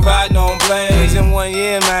 look like I'm riding on blades. In 1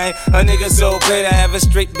 year, man, a nigga so paid. I have a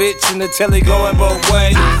straight bitch in the telly going both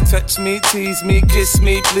ways. Touch me, tease me, kiss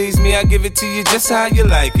me, please me. I give it to you just how you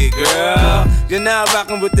like it, girl. You're now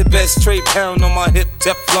rocking with the best straight pound on my hip,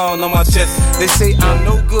 Teflon on my chest. They say I'm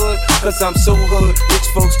no good, cause I'm so hood. Rich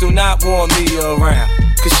folks do not want me around,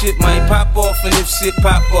 cause shit might pop off, and if shit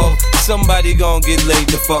pop off, somebody gon' get laid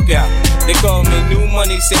the fuck out. They call me new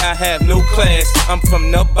money, say I have no class. I'm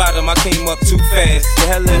from the bottom, I came up too fast. The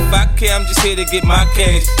hell if I care, I'm just here to get my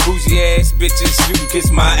cash. Bougie ass bitches, you can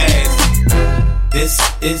kiss my ass. This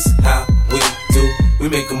is how we do. We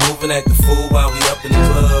make a move and act the fool while we up in the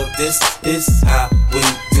club. This is how we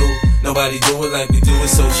do. Nobody do it like we do it,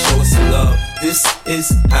 so show us some love. This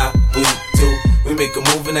is how we do. We make a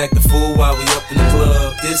move and act the fool while we up in the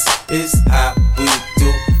club. This is how we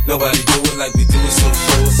do. Nobody do it like we do it, so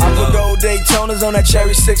show us some love. I put gold Daytonas on that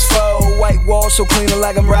cherry 6-4. White wall so clean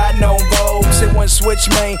like I'm riding on Vogue. Sit one switch,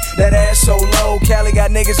 man, that ass so low. Cali got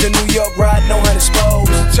niggas in New York riding on her exposed.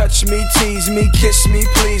 Touch me, tease me, kiss me,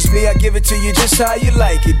 please me. I give it to you just how you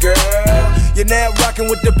like it, girl. You're now rocking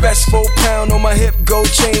with the best 4 pound on my hip,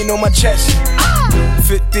 gold chain on my chest.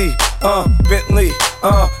 50, Bentley,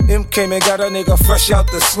 MK man got a nigga fresh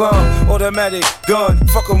out the slum. Automatic gun,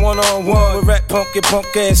 fuckin' one-on-one. With rat punk, your punk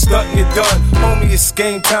ass stuntin', you done. Homie, it's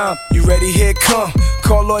game time. You ready? Here it come.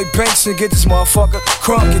 Call Lloyd Banks and get this motherfucker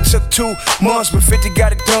crunk. It took 2 months, but 50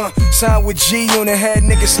 got it done. Signed with G-Unit, had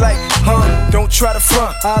niggas like, don't try to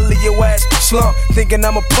front, I'll leave your ass slump. Thinking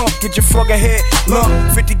I'm a punk, get your fucking head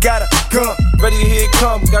lump. 50 got a gun. Ready, here it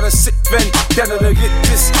come. Got a sick Benny, better to get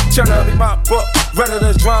this. Tryna be my buck, ready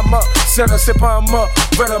to drama. Set a sip on up,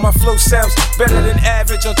 better my flow sounds better than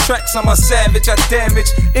average. On tracks, I'm a savage, I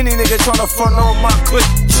damage any nigga tryna front on my clip.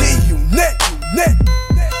 G-Unit, net.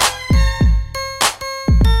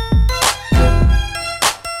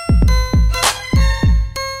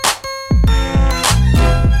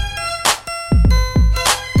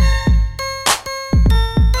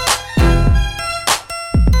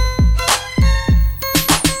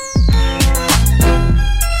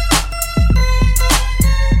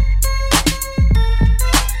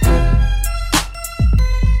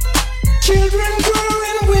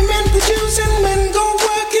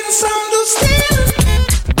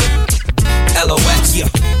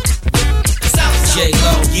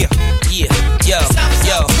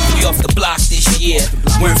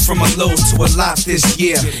 Went from a low to a lot this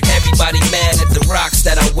year. Everybody mad at the rocks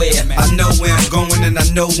that I wear. I know where I'm going and I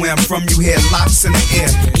know where I'm from. You hear locks in the air.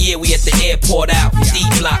 Yeah, we at the airport out.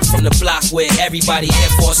 D-block from the block where everybody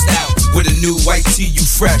Air Forced out. With a new white tee, you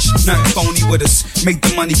fresh. Nothing phony with us. Make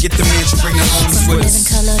the money, get the mansion, bring the homies with us. Living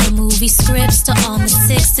color to movie scripts, to Almond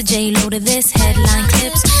 6, to J-Lo, to this headline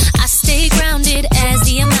clips. I stay grounded as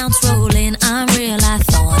the amounts roll in. I'm real, I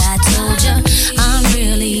thought I told ya. I'm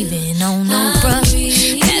real, even on no bruh.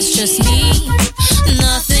 That's just me.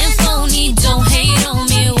 Nothing phony, don't hate on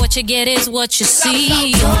me. What you get is what you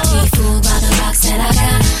see. Don't be fooled by the rocks that I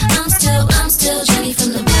got. I'm still Jenny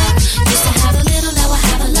from the block. Used to have a little, now I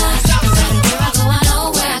have a lot. No matter where I go, I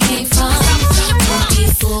know where I came from. Don't be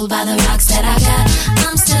fooled by the rocks that I got.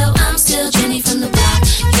 I'm still Jenny from the block.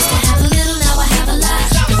 Used to have a little, now I have a lot.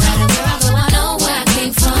 No matter where I go, I know where I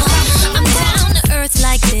came from. I'm down to earth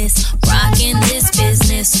like this.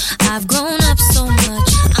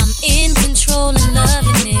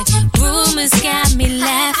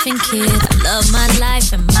 Love my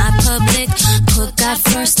life and my public. Put God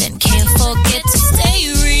first and can't forget to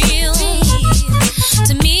stay real.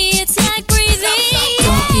 To me, it's like breathing.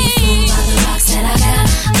 Don't be fooled by the rocks that I got.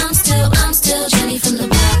 I'm still Jenny from the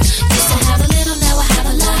block. Used to have a little, now I have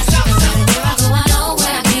a lot. No matter where I go, I know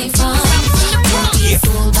where I came from. Don't be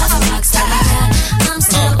fooled by the rocks that I got.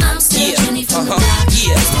 I'm still Jenny from the block. Used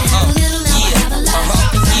to have a little, now I have a lot.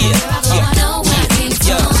 No matter where I go, I know where I came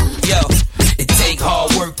from. Yo, it take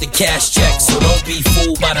hard work to cash checks, so don't be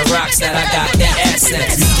fooled by the rocks that I got. That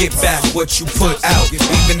assets. You get back what you put out,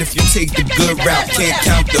 even if you take the good route. Can't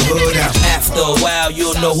count the hood out. After a while,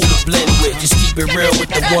 you'll know who to blend with. Just keep it real with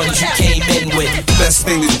the ones you came in with. Best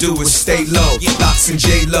thing to do is stay low. Locks and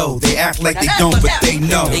J-Lo, they act like they don't, but they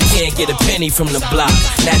know. They can't get a penny from the block.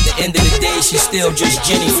 And at the end of the day, she's still just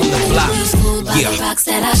Jenny from the block. Yeah. The rocks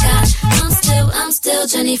that I got. I'm still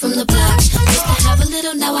Jenny from the block. Used to have a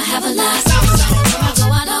little, now I have a lot. No matter where I go,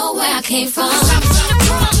 I know where I came from.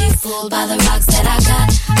 Don't be fooled by the rocks that I got.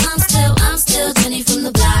 I'm still Jenny from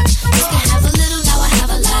the block. Used to have a little, now I have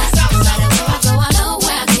a lot. No matter where I go, I know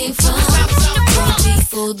where I came from. Don't be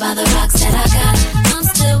fooled by the rocks that I got. I'm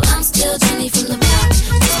still Jenny from the block.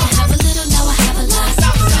 Used to have a little, now I have a lot.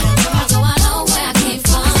 No matter where I go, I know where I came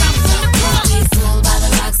from. Don't be fooled by the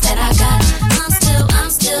rocks that I got. I'm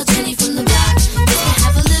still Jenny from the block. Used to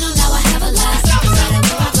have a little, now I have a lot. No matter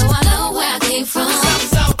where I go, I know where I came from.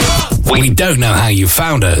 We don't know how you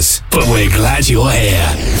found us, but we're glad you're here.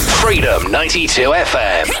 Freedom 92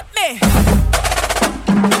 FM. Hit me.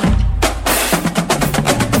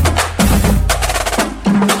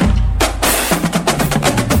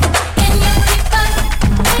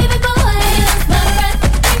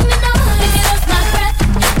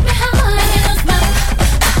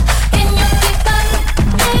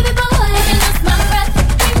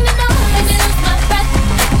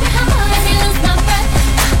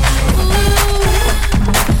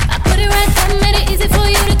 I put it right there, made it easy for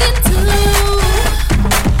you to get to.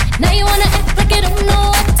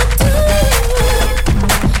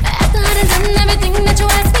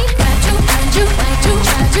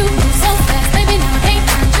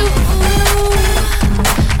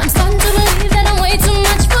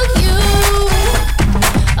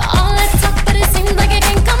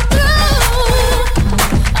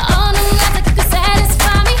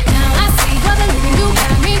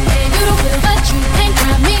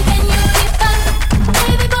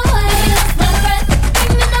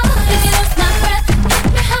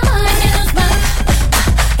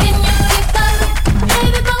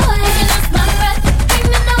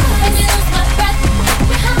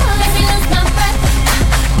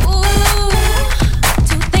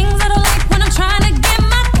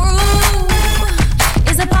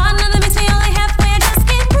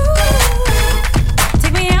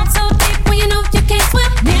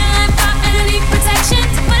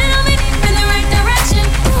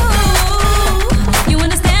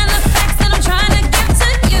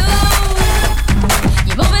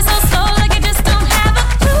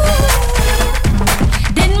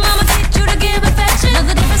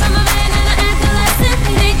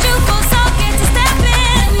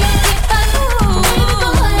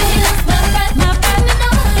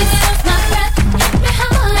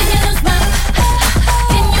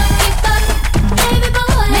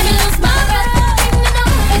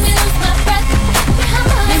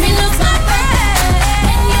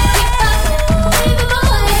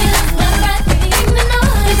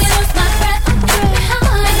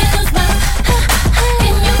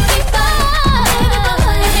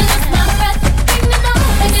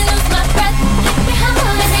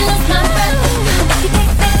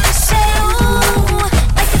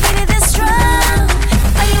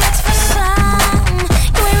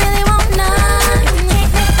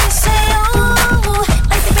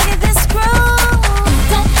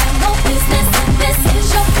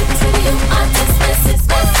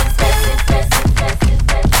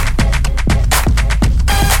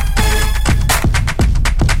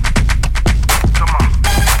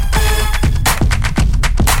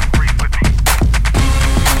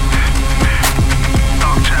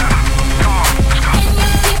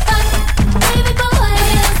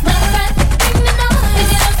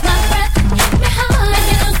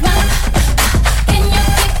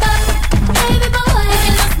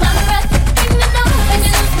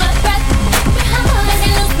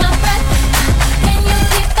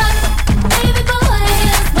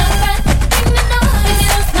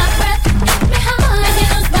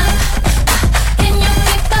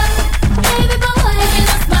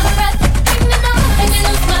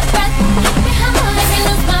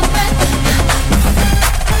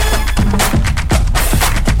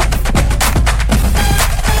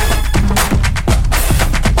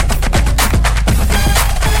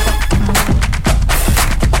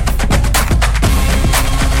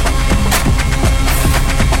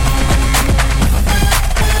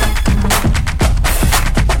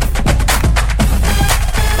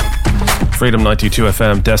 Freedom 92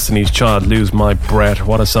 FM, Destiny's Child, Lose My Breath.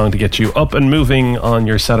 What a song to get you up and moving on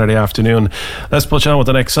your Saturday afternoon. Let's push on with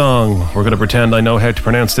the next song. We're going to pretend I know how to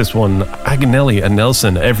pronounce this one. Agnelli and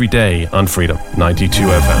Nelson, Every Day on Freedom 92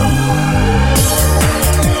 FM.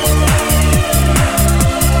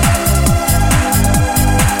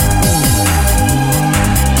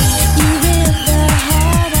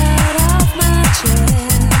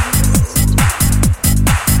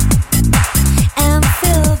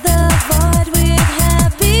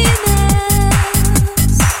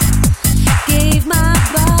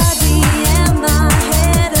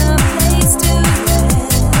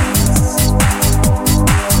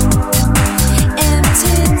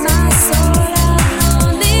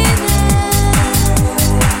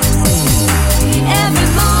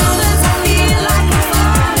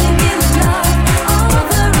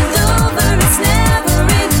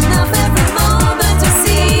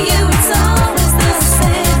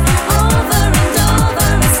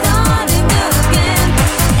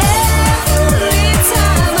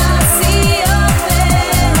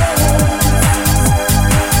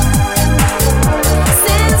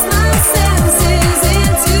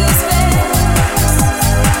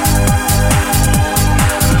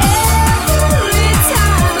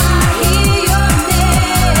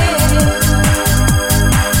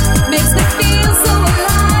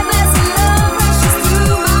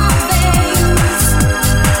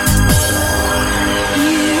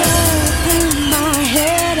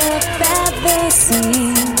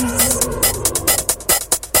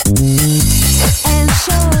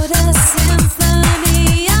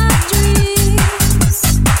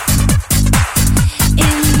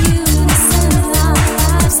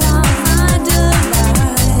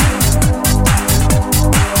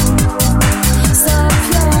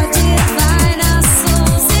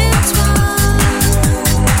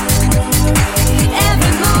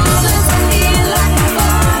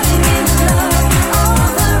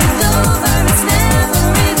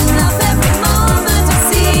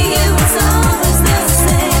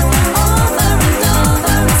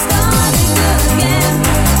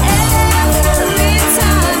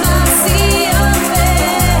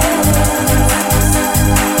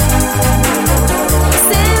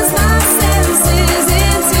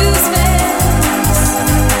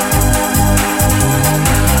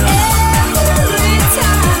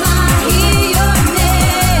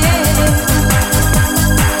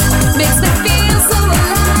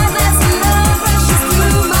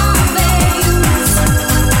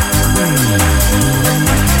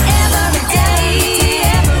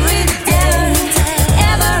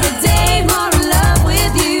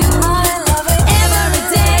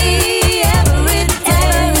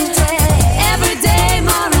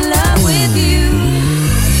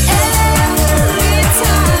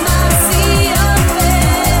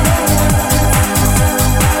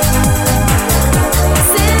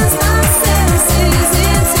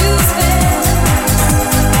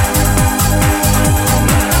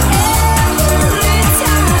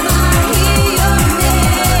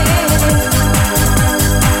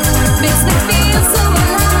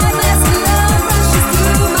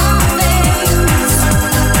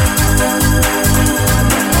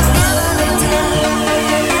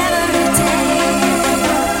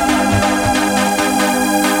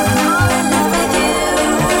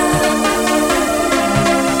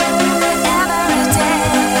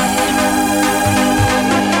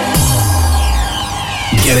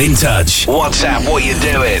 In touch. WhatsApp what you're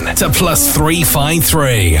doing to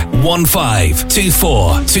 +353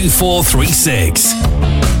 1524 2436.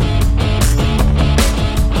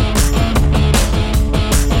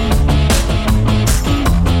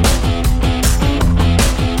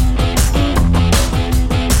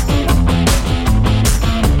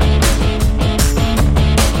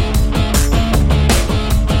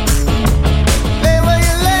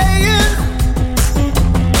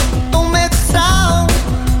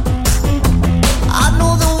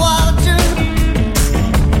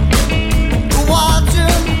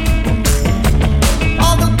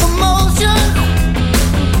 All the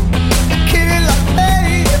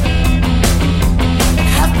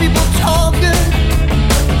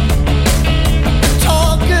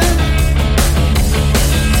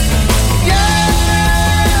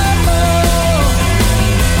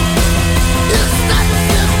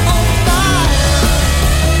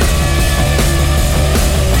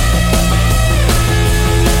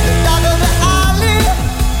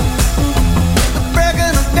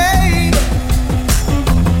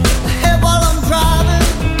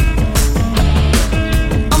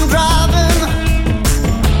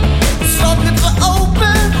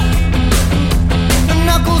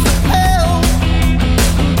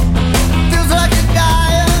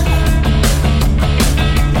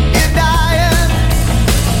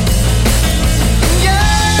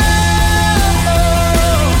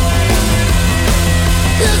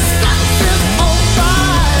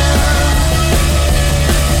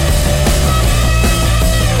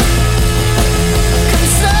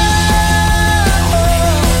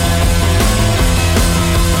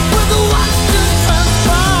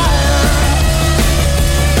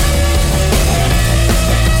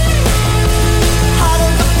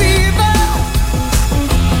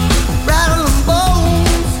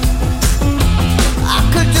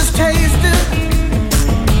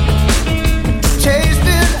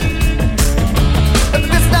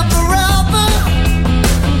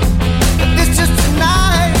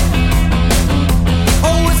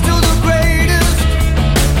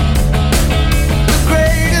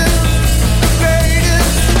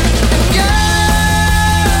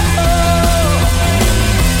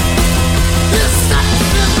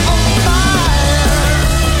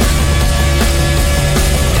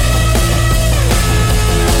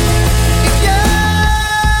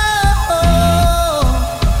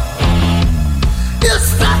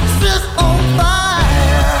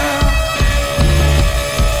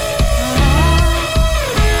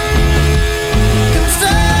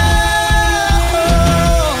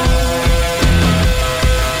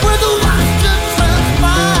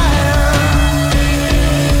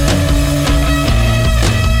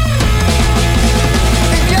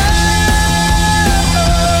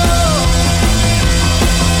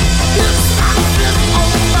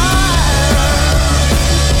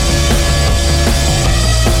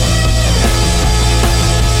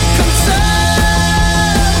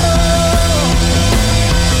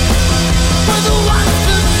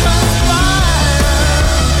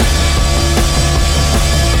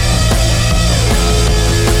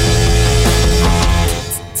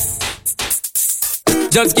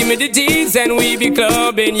Just give me the G's and we be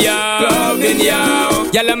clubbing, yo. Clubbing,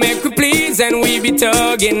 yo. Y'all make we please and we be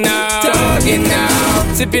tugging now. Tugging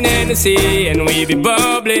now. Sipping Hennessy and we be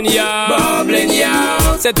bubbling, yo. Bubbling,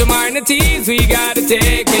 yo. Set to minor teas, we gotta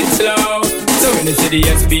take it slow. So in the city,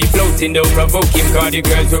 SB floating, though provoking. Cause the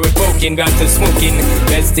girls where we poking, got to smoking.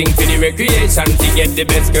 Best thing for the recreation, to get the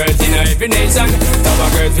best girls in every nation. Top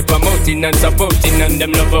our girls we promoting and supporting, and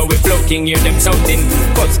them lover we floating, hear them shouting.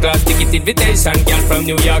 First class ticket invitation, girl from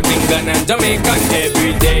New York, England and Jamaica.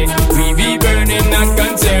 Every day we be burning, not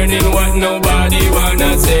concerning what nobody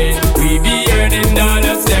wanna say. We be earning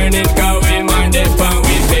dollars, turning, cause we mind it and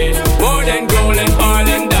we pay. More than gold and oil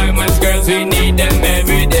and diamonds, girls we need them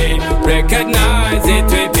every day. Recognize it,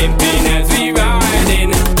 we pimping as we riding.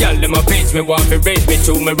 Y'all them a page me want to raise me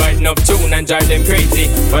tune. Me writing up tune and drive them crazy.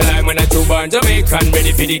 Well I'm on a two-born Jamaican,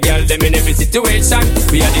 ready for the girl them in every situation.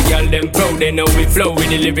 We are the girl them proud, they know we flow with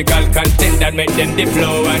the lyrical content that make them the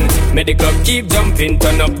flow. And make the club keep jumping,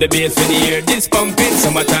 turn up the bass when you hear this pumping.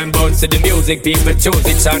 Summertime bounce to the music, people choose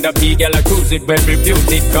it. Sound up the girl a cruise it, well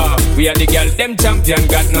reputed. Cause we are the girl them champion,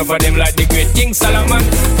 got enough of them like the great King Solomon.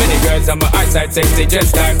 Many girls on my eyesight sexy,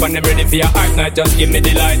 just type and them ready for your art. Now just give me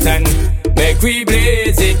the light and make we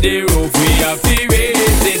blaze it, the roof we have to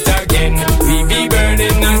raise it again. We be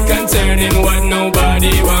burning, not concerning what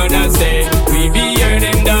nobody wanna say. We be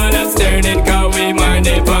earning dollars, turning, cause we mind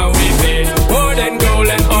it and we pay. More than gold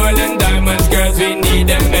and oil and diamonds, girls we need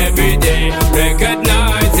them every day.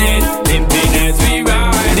 Recognize it, limping as we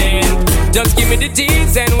riding. Just give me the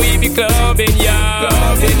G's and we be clubbing, yo.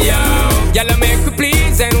 Clubbing, yo. Y'all make we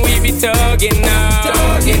please and we be tugging now.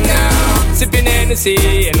 Tugging now. Sipping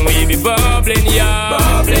Hennessy and we be bubbling, yo.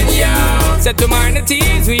 Bubbling, yo. Set to minor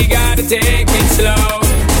teas, we gotta take it slow.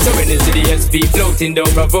 So in the city, SB floating, don't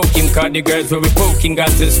provoke him. Cause the girls where we poking, got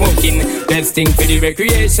to smoking. Best thing for the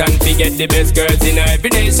recreation, we get the best girls in every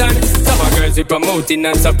nation. Some of girls we promoting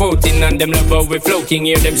and supporting, and them love we floating,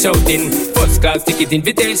 hear them shouting. First class ticket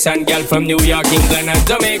invitation, girl from New York, England and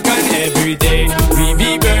Jamaica. Every day we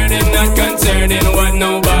be burning, not concerning what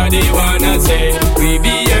nobody wanna say. We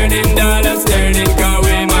be earning dollars, turning, cause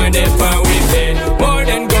we mind it and we pay. More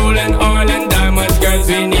than gold and oil and diamonds, girls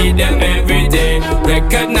we need them every day.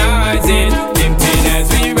 Recognize it, limping as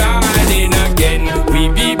we riding again. We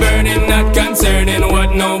be burning, not concerning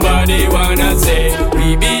what nobody wanna say.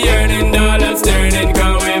 We be earning dollars, turning,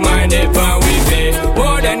 cause we mind it and we pay.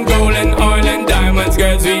 More than gold and oil and diamonds,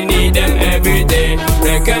 girls we need them every day.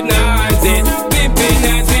 Recognize it, limping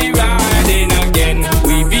as we riding again.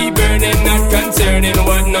 We be burning, not concerning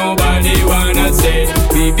what nobody wanna say.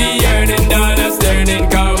 We be earning dollars, turning,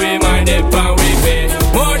 cause we mind it and we pay.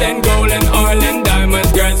 More than gold and oil and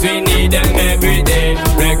diamonds, girls we need them every day.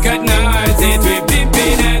 Recognize it, we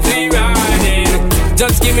pimping as we riding.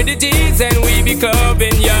 Just give me the G's and we be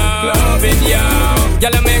clubbing, yo. Clubbing, yo.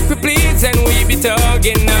 Y'all make we please and we be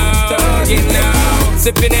tugging now. Tugging now.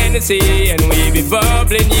 Sipping Hennessy and we be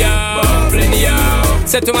bubbling, yo. Bubbling, yo.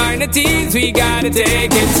 Set to minor teas, we gotta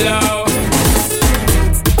take it slow.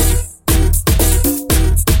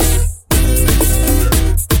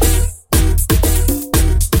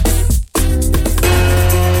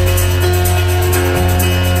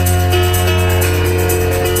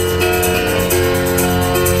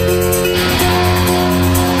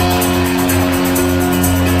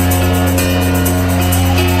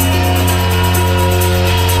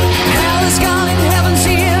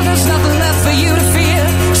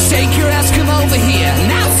 Shake your ass, come over here.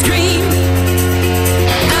 Now scream.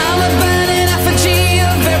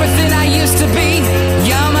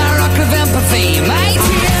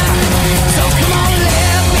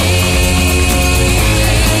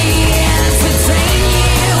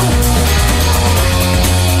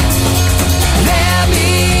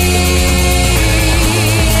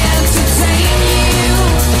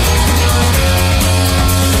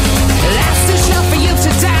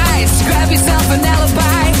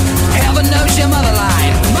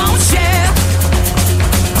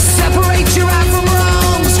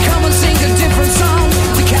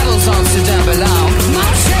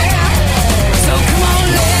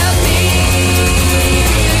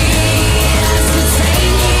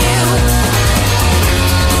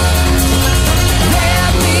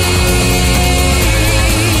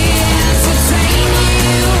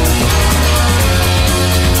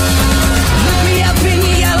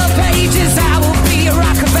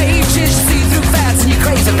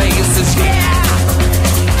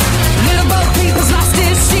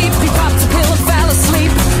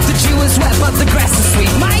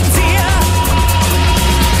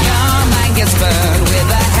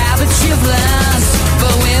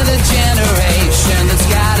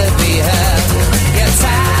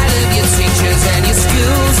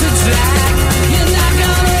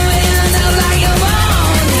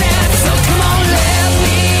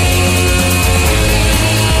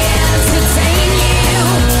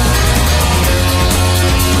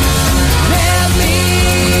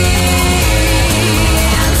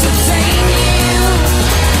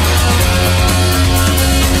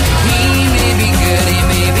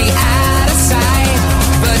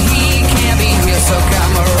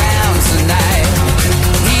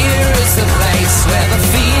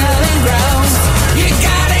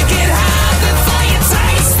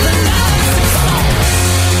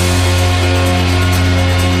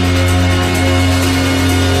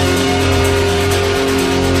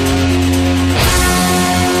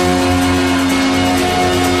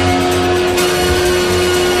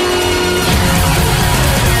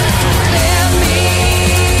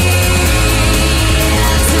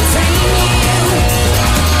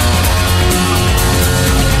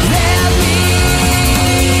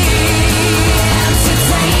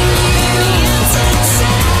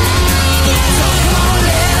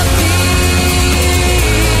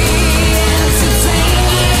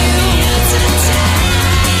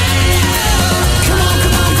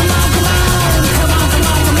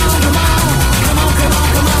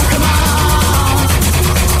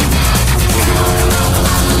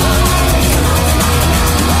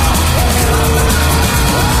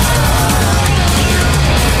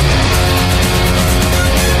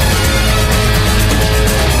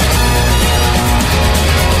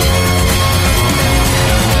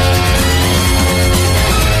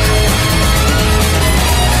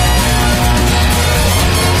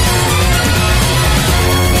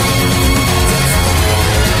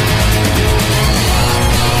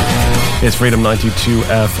 It's Freedom 92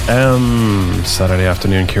 FM. Saturday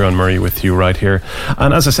afternoon, Ciaran Murray with you right here.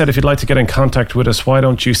 And as I said, if you'd like to get in contact with us, why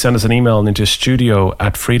don't you send us an email into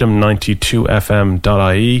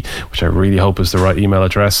studio@freedom92fm.ie, which I really hope is the right email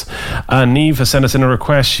address. And Niamh has sent us in a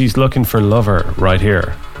request. She's looking for Lover right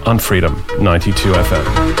here on Freedom 92 FM.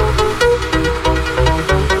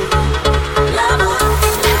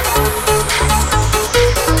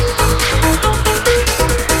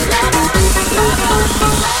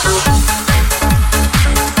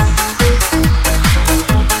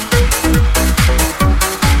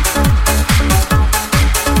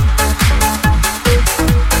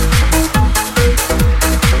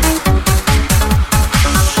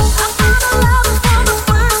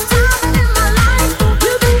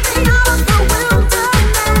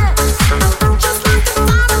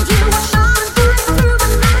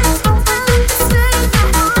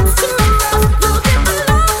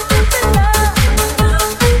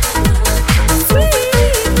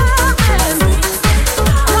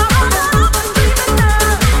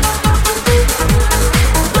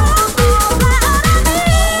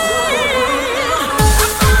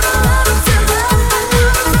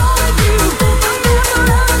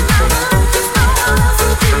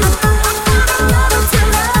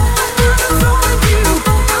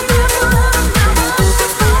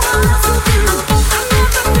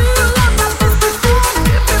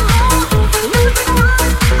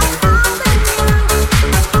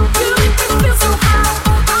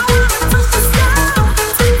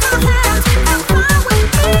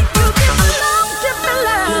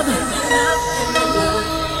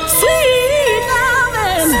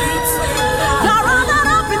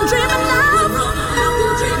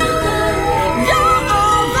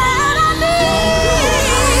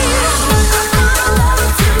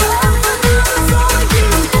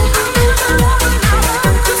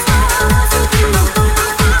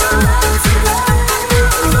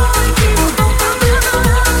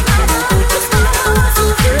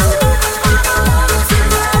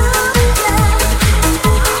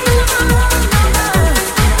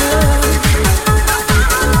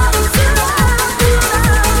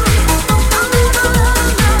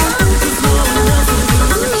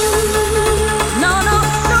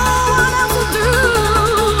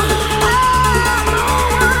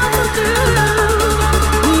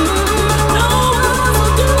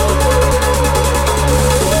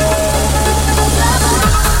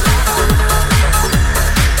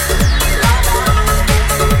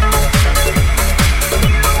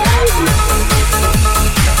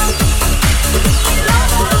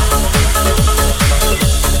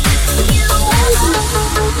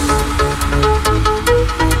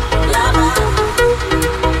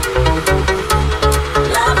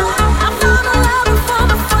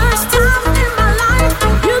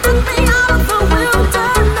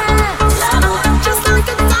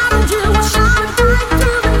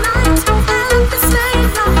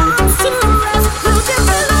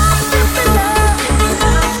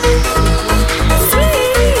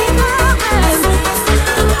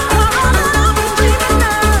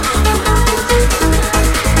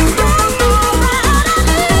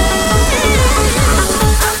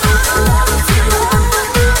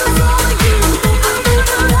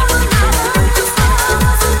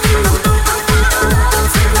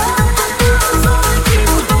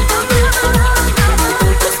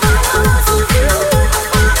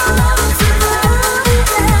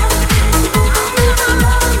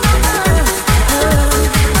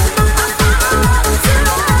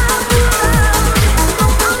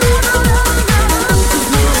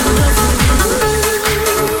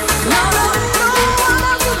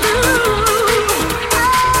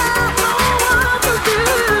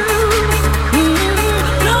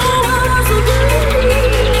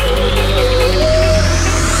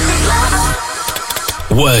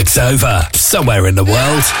 Work's over somewhere in the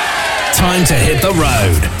world. Time to hit the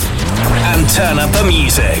road and turn up the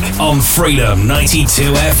music on Freedom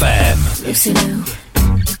 92 FM. Lucy Lou,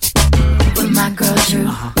 with my girl Drew,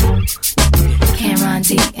 Ciaran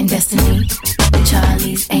D and Destiny,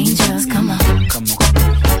 Charlie's Angels. Come on,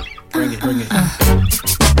 bring it.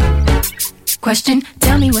 Question,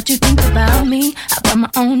 tell me what you think about me. I buy my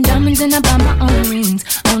own diamonds and I buy my own rings.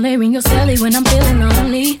 Only ring your celly when I'm feeling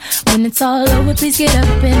lonely. When it's all over, please get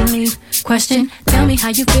up and leave. Question, tell me how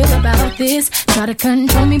you feel about this. Try to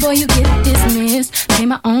control me, boy, you get dismissed. Pay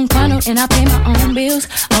my own condo and I pay my own bills.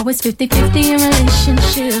 Always 50-50 in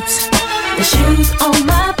relationships. The shoes on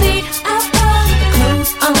my feet, the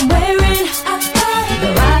clothes I'm wearing, the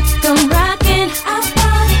rock I'm rocking,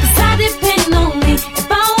 'cause I depend on me. If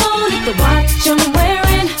I wanted the watch I'm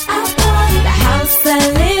wearing, the house I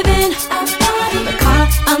live in, the car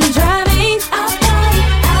I'm driving,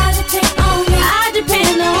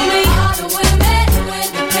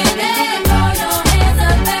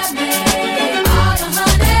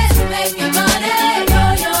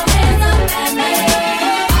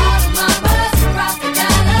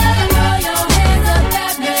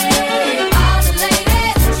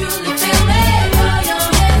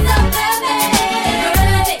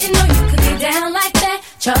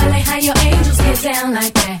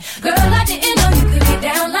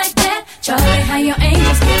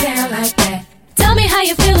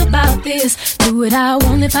 what I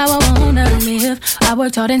want, live how I wanna live. I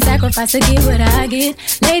worked hard and sacrificed to get what I get.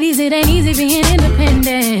 Ladies, it ain't easy being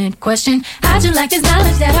independent. Question, how'd you like this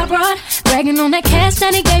knowledge that I brought? Bragging on that cash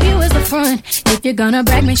that he gave you as the front. If you're gonna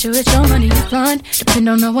brag, make sure it's your money you fund. Depend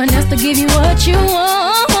on no one else to give you what you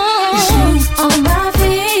want. Shoes on my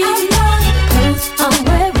feet, clothes I'm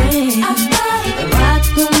wearing, rock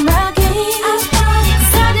I'm rocking.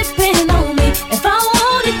 'Cause I depend on me. If I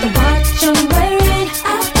want it, the watch I'm wearing,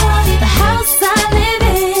 the house I live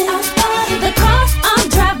in, the car I'm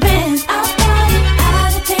driving. I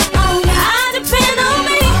depend on me. I depend on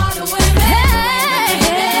me. Hey,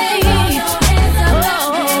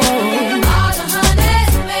 all the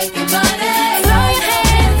honeys making money. Throw your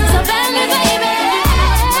hands up at me, baby.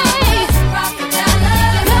 Throw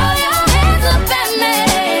your hands up at me.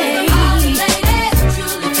 All the ladies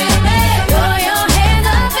truly feel me. Throw your hands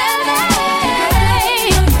up at me.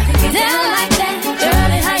 Get down like that,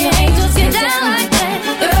 Charlie. How your angels get down like that,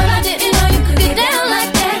 girl? I didn't know you could get down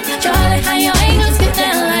like that, Charlie. How your angels get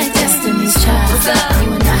down like that. Destiny's Child. What's up? You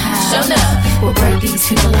and I have. Show up. We'll break these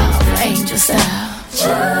people off, angel style.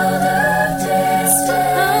 Child of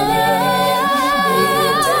destiny,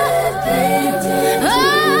 independent.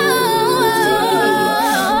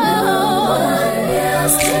 No one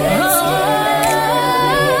else can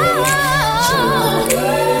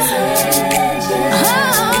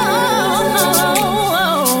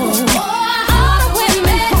all the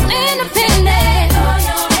women independent. Throw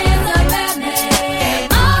your hands up at me.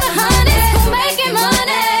 All the honeys who making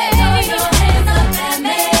money. Throw your hands up at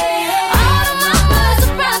me. All the mamas who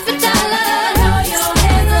profit dollars. Throw your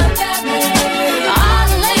hands up at me. All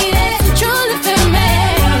the ladies who truly feel me.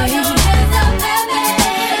 Throw your hands up at me.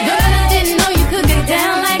 Girl, I didn't know you could get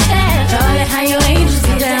down like that, Charlie. How your angels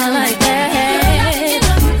get down like that.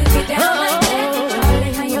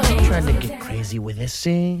 Trying to get crazy with this,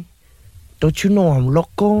 see? Don't you know I'm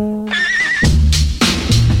loco?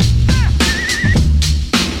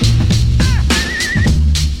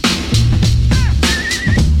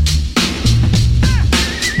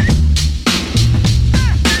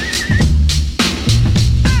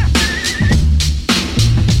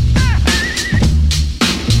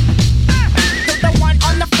 The one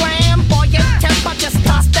on the flamboyant temper, just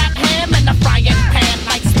toss that ham in the frying pan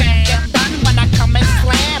like spam. Get done when I come and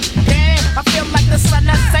slam. Damn, I feel like the son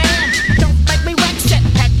of Sam. Don't make me wreck shit.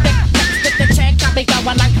 Hectic, text with the check. Got me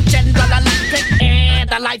going like General Electric. And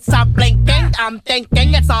the lights are blinking. I'm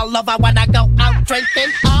thinking it's all over when I go out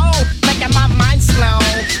drinking. Oh, making my mind slow.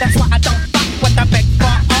 That's why I don't fuck with the big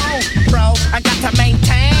 4-0. Bro, I got to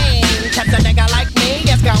maintain. 'Cause a nigga like me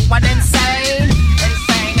is going insane.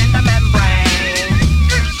 Insane in the membrane.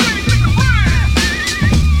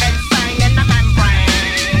 Insane in the membrane.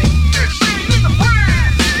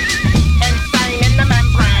 Insane in the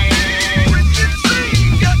membrane.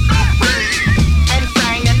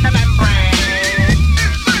 Insane in the membrane.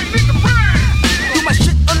 Do my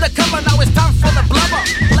shit undercover, now it's time for the blubber.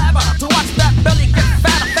 Blabber, to watch that belly get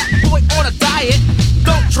fatter. Fat boy on a diet,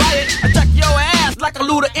 don't try it. Attack your ass like a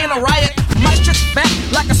looter in a riot. My shit's fat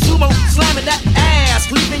like a sumo, slamming that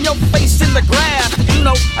ass, leaving your face in the grass. You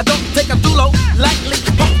know, I don't take a dulo lightly.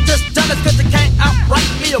 Pump just jealous 'cause you can't outright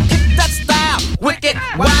me. Or kick that style, wicked,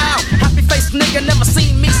 wow. Happy face nigga, never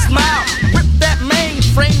seen me smile. Rip that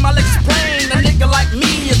mainframe, I'll explain. A nigga like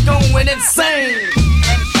me is going insane.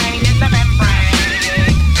 Insane in the membrane.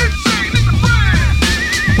 Insane in the brain.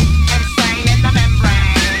 Insane in the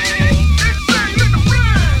membrane. Insane in the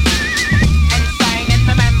brain. Insane in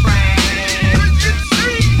the membrane.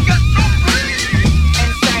 Insane got no brain.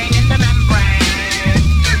 Insane in the membrane.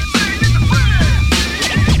 Insane in the brain.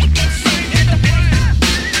 Insane in the brain.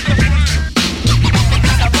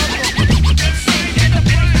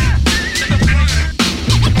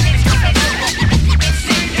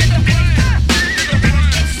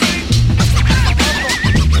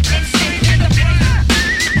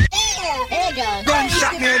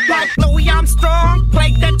 Like Louis Armstrong,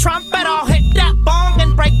 play the trumpet, I'll hit that bong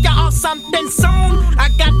and break you off something soon. I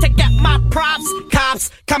got to get my props, cops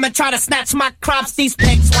come and try to snatch my crops. These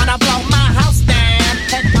pigs wanna blow my house down,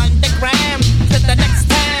 head underground to the next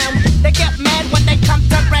town. They get mad when they come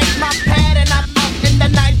to raid my pad, and I'm out in the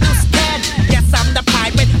night who's scared. Yes, I'm the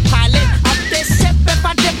pirate pilot of this ship. If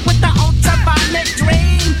I dip with the ultraviolet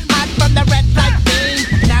dream, hide from the red light beam.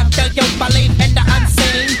 Now do you believe in the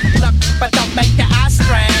unseen? Look, but don't make your eyes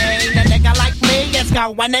strain. A nigga like me is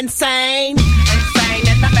going insane. Insane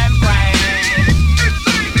in the membrane.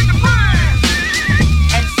 Insane in the brain.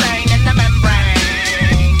 Insane in the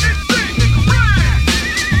membrane. Insane in the brain.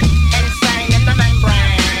 Insane in the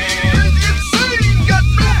membrane. Insane got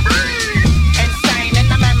no brain. Insane in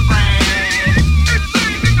the membrane.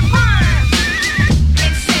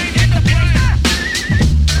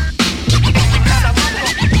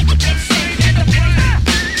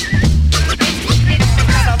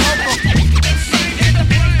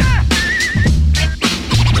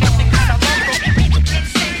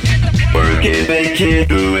 Work it, make it,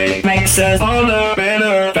 do it. Makes us harder,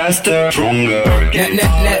 better, faster, stronger.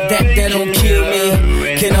 That don't kill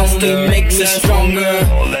me, can only make me stronger.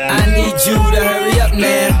 I need you to hurry up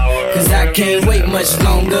now, cause I can't wait much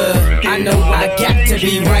longer. I know I got to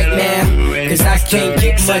be right now, cause I can't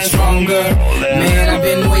get much stronger. Man, I've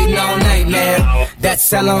been waiting all night now, that's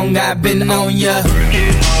how long I've been on ya.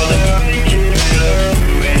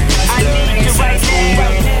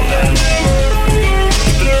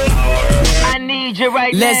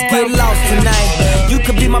 Let's get lost tonight. You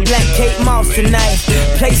could be my black Kate Moss tonight.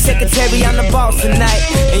 Play secretary, I'm the boss tonight.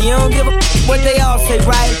 And you don't give a what they all say,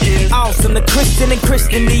 right? Awesome, the Christian and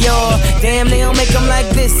Christian Dior. Damn, they don't make them like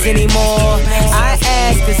this anymore. I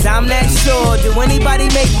ask, cause I'm not sure. Do anybody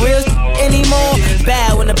make real anymore?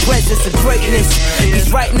 Bow in the presence of greatness,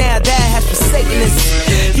 cause right now that has forsaken us.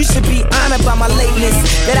 You should be honored by my lateness,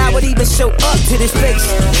 that I would even show up to this place.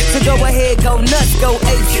 So go ahead, go nuts, go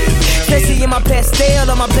ape. Especially in my pastel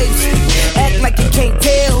on my page. Act like you can't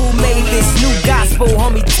tell who made this new gospel,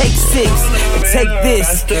 homie. Take 6 and take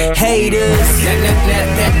this, haters.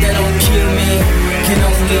 That don't kill me, can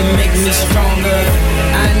only make me stronger.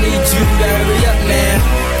 I need you to hurry up now,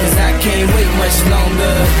 cause I can't wait much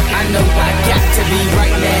longer. I know I got to be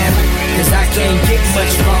right now, cause I can't get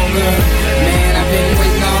much stronger. Man, I've been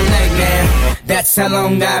waiting all night now, that's how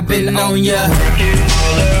long I've been on ya.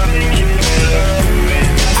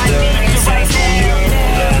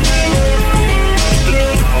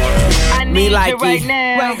 Me like right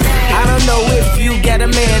now. I don't know if you got a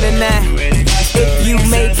man or not, if you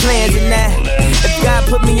made plans or not, if God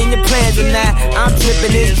put me in your plans or not. I'm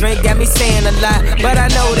tripping, this drink got me saying a lot, but I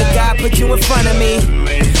know that God put you in front of me.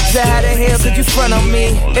 So how the hell could you front on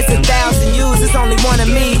me? It's 1,000 yous, it's only one of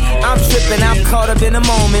me. I'm tripping, I'm caught up in the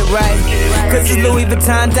moment, right? Cause it's Louis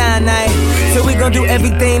Vuitton dine night, so we gon' do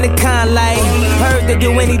everything the kind like. Heard they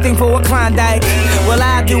do anything for a Klondike, well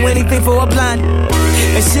I'll do anything for a blonde,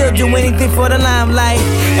 and she'll do anything for the limelight,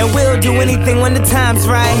 and we'll do anything when the time's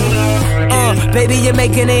right. Baby, you're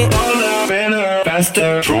making it better,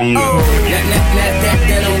 faster, stronger. That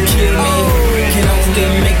don't kill me, can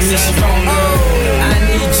only make me stronger. I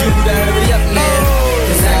need you to hurry up now,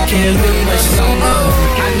 cause I can't wait much longer.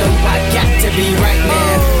 I know I got to be right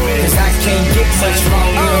now, cause I can't get much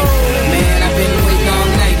stronger. Man, I've been waiting all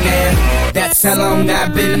night now, that's how long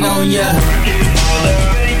I've been on ya.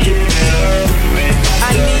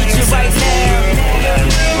 I need you right now,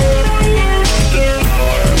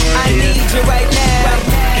 I need you right now.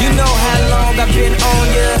 You know how long I've been on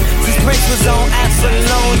ya, since Prince was on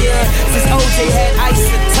Apollonia, since OJ had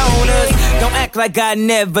isotoners. Don't act like I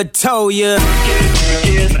never told ya,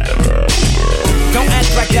 don't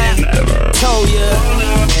act like I told ya.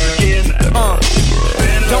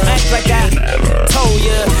 Don't act like I told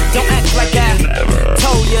ya, don't act like I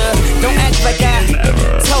told ya, don't act like I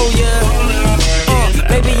told ya.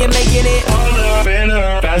 Baby, you're making it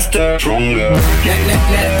better, faster, stronger. That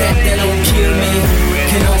don't kill me,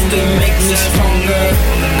 can only make me stronger.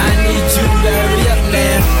 I need you to hurry up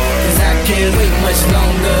now, cause I can't wait much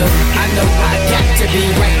longer. I know I got to be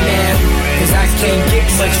right now, cause I can't get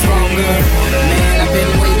much stronger. Man, I've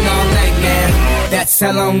been waiting all night now, that's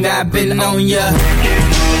how long I've been on ya.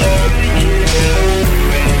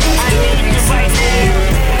 I need you right now,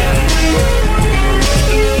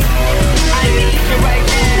 I need you right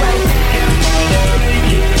now,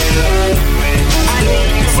 I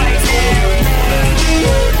need you right now,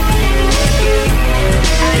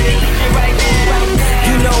 I need you right now.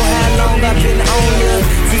 You know how long I've been on ya,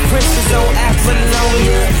 since Prince was on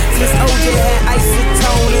Apollonia, since OJ had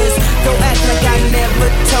isotoners. Don't act like I never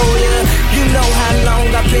told ya. You know how long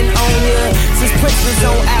I've been on ya, since Prince was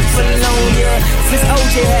on Apollonia, since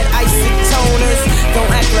OJ had isotoners.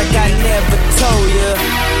 Don't act like I never told ya.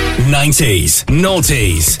 90s,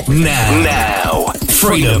 noughties, now.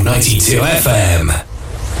 Freedom 92 FM.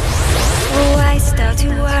 Oh, I start to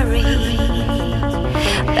worry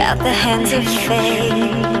about the hands of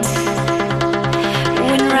fate,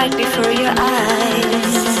 when right before your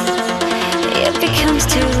eyes it becomes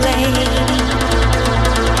too late.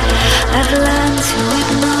 I've learned to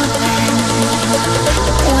ignore them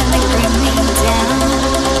when they bring me down.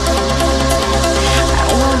 I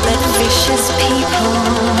won't let vicious people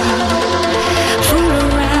fool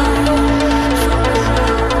around.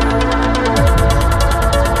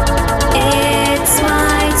 It's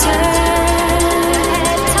my turn.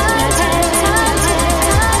 It's my turn.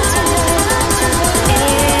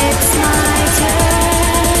 It's my turn.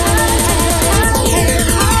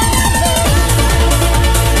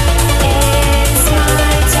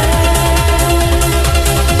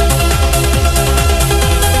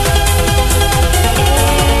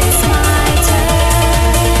 It's my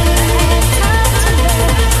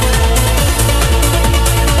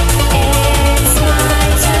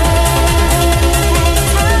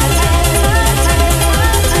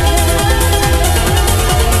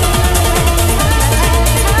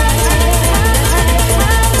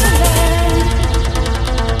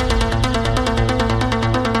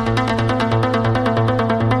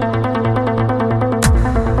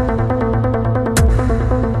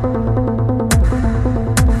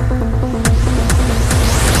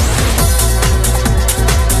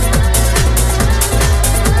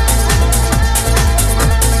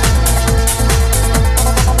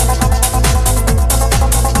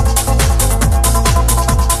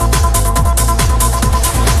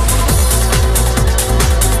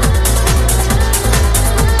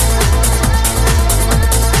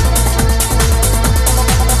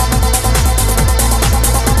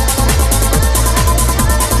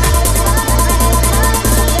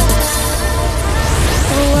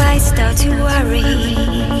start to worry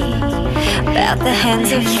about the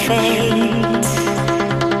hands of fate.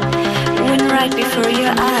 When right before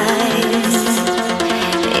your eyes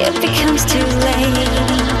it becomes too late.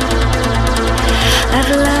 I've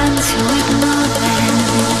learned to ignore them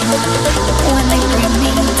when they bring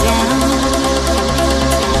me down.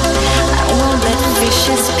 I won't let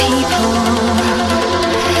vicious people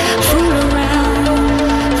fool around.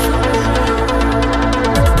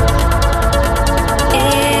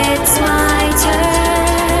 It's my turn.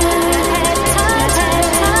 It's my turn.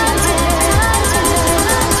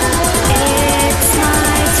 It's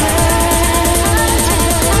my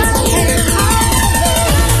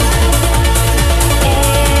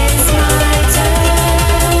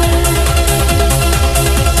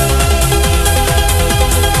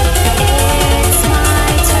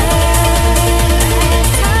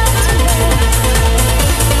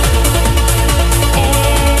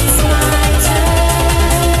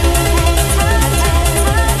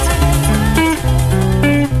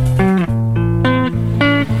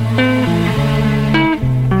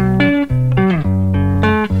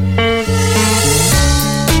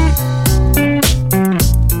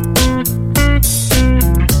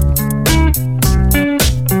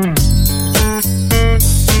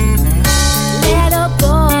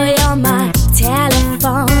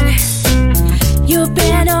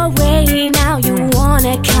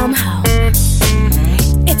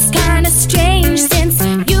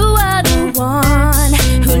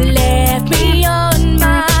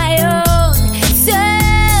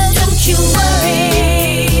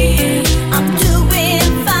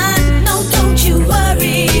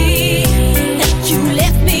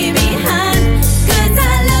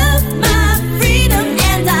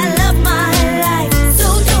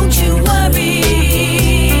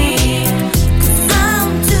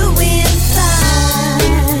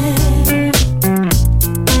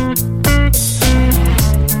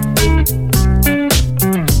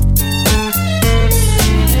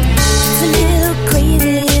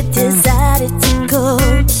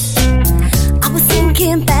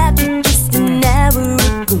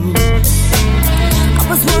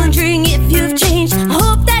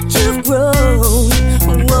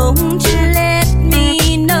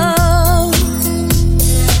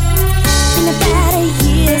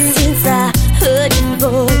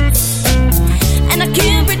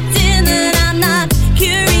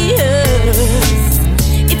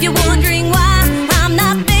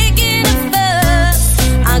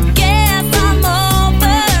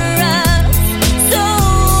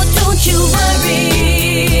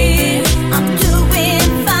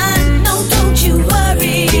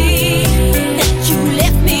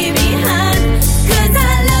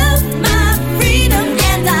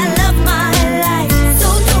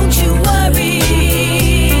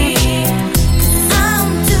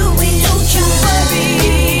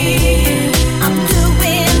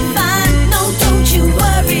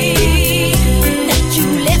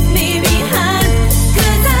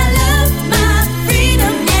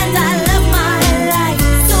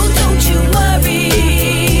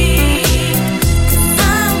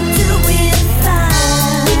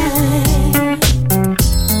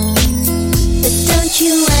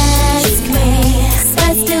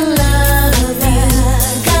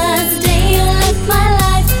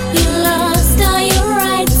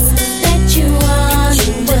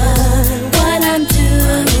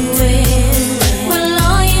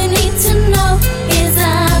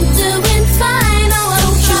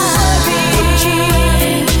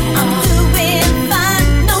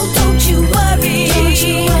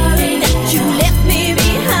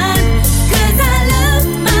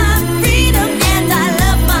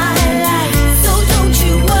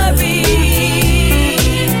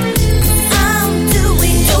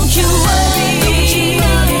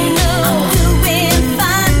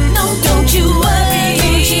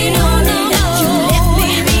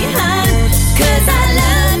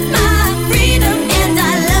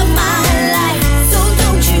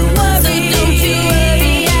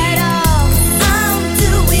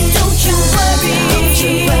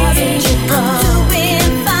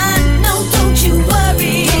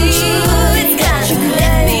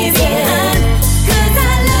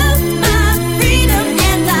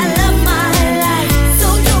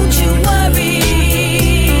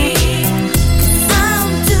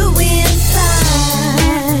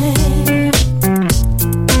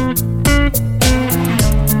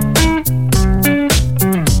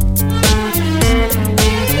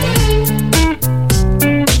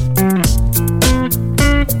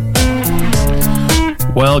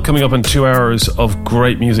Well, coming up in 2 hours of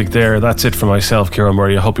great music there. That's it for myself, Ciaran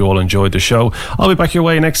Murray. I hope you all enjoyed the show. I'll be back your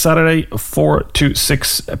way next Saturday, 4 to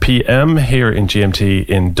 6 p.m. here in GMT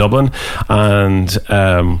in Dublin. And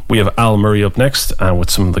we have Al Murray up next and with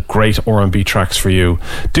some of the great R&B tracks for you.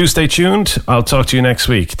 Do stay tuned. I'll talk to you next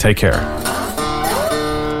week. Take care.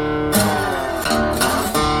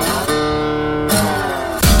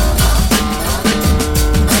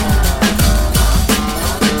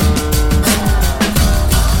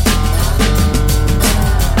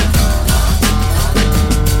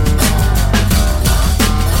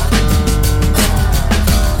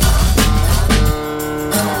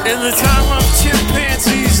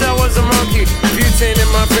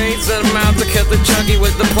 The chunky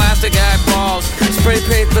with the plastic eyeballs. Spray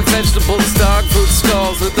paint the vegetables, dog food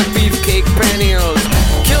skulls with the beefcake pantyhose.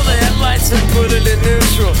 Kill the headlights and put it in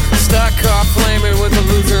neutral. Stock car flaming with the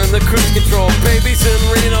Luther and the cruise control. Babies in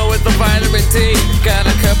Reno with the vitamin D. Got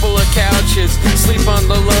a couple of couches, sleep on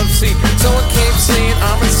the love seat. Someone came saying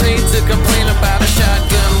I'm insane to complain about a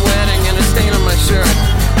shotgun wedding and a stain on my shirt.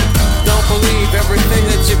 Don't believe everything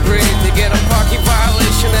that you breathe. You get a parking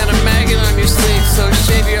violation and a maggot on your sleeve. So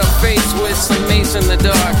shave your face with some mace in the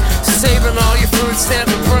dark. Saving all your food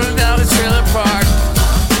stamps and burning down the trailer park.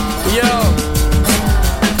 Yo,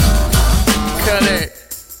 cut it.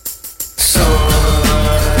 So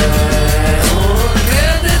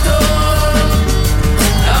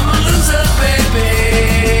I'm a loser,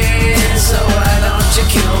 baby. So why don't you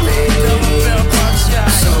kill me?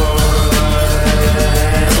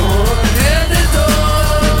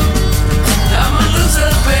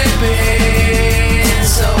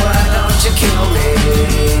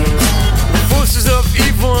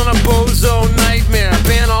 Bozo nightmare.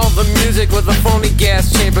 Ban all the music with a phony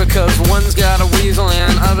gas chamber, cause one's got a weasel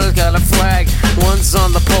and other's got a flag. One's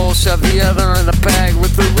on the pole, shove the other in the bag.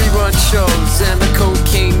 With the rerun shows and the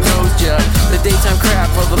cocaine nose job. The daytime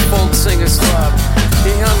crap of the folk singer's club.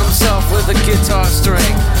 He hung himself with a guitar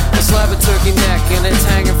string, a slab of turkey neck, and it's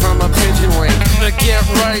hanging from a pigeon wing. But get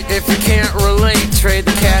right if you can't relate. Trade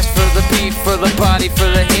the cash for the beat, for the body,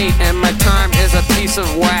 for the hate. And my time is a piece of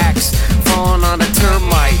wax falling on a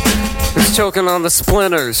termite. It's choking on the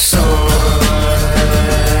splinters. So I'm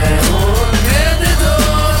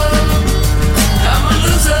a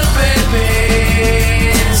loser,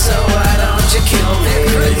 baby. So why don't you kill me?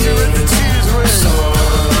 You're crazy with the cheese ring. So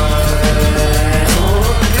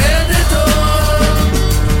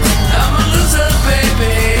I'm a loser,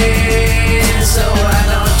 baby. So why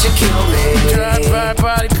don't you kill me? Drive-by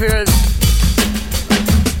body pierce.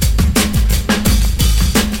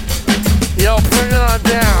 Yo, bring it on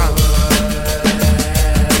down.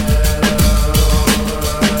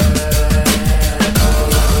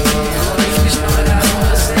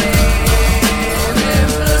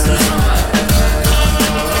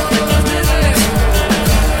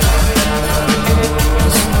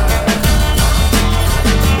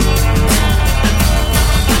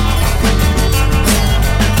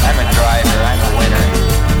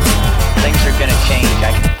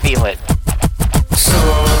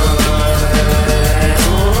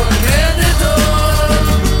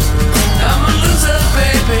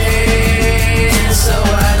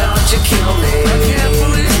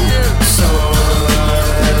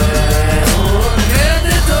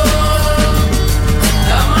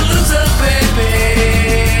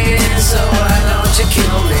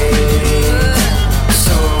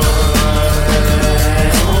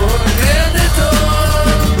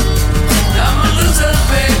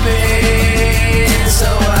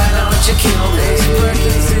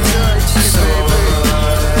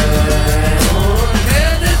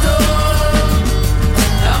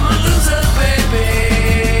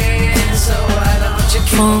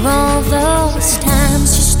 For all those times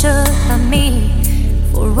you stood by me,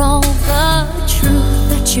 for all the truth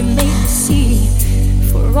that you made me see,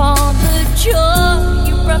 for all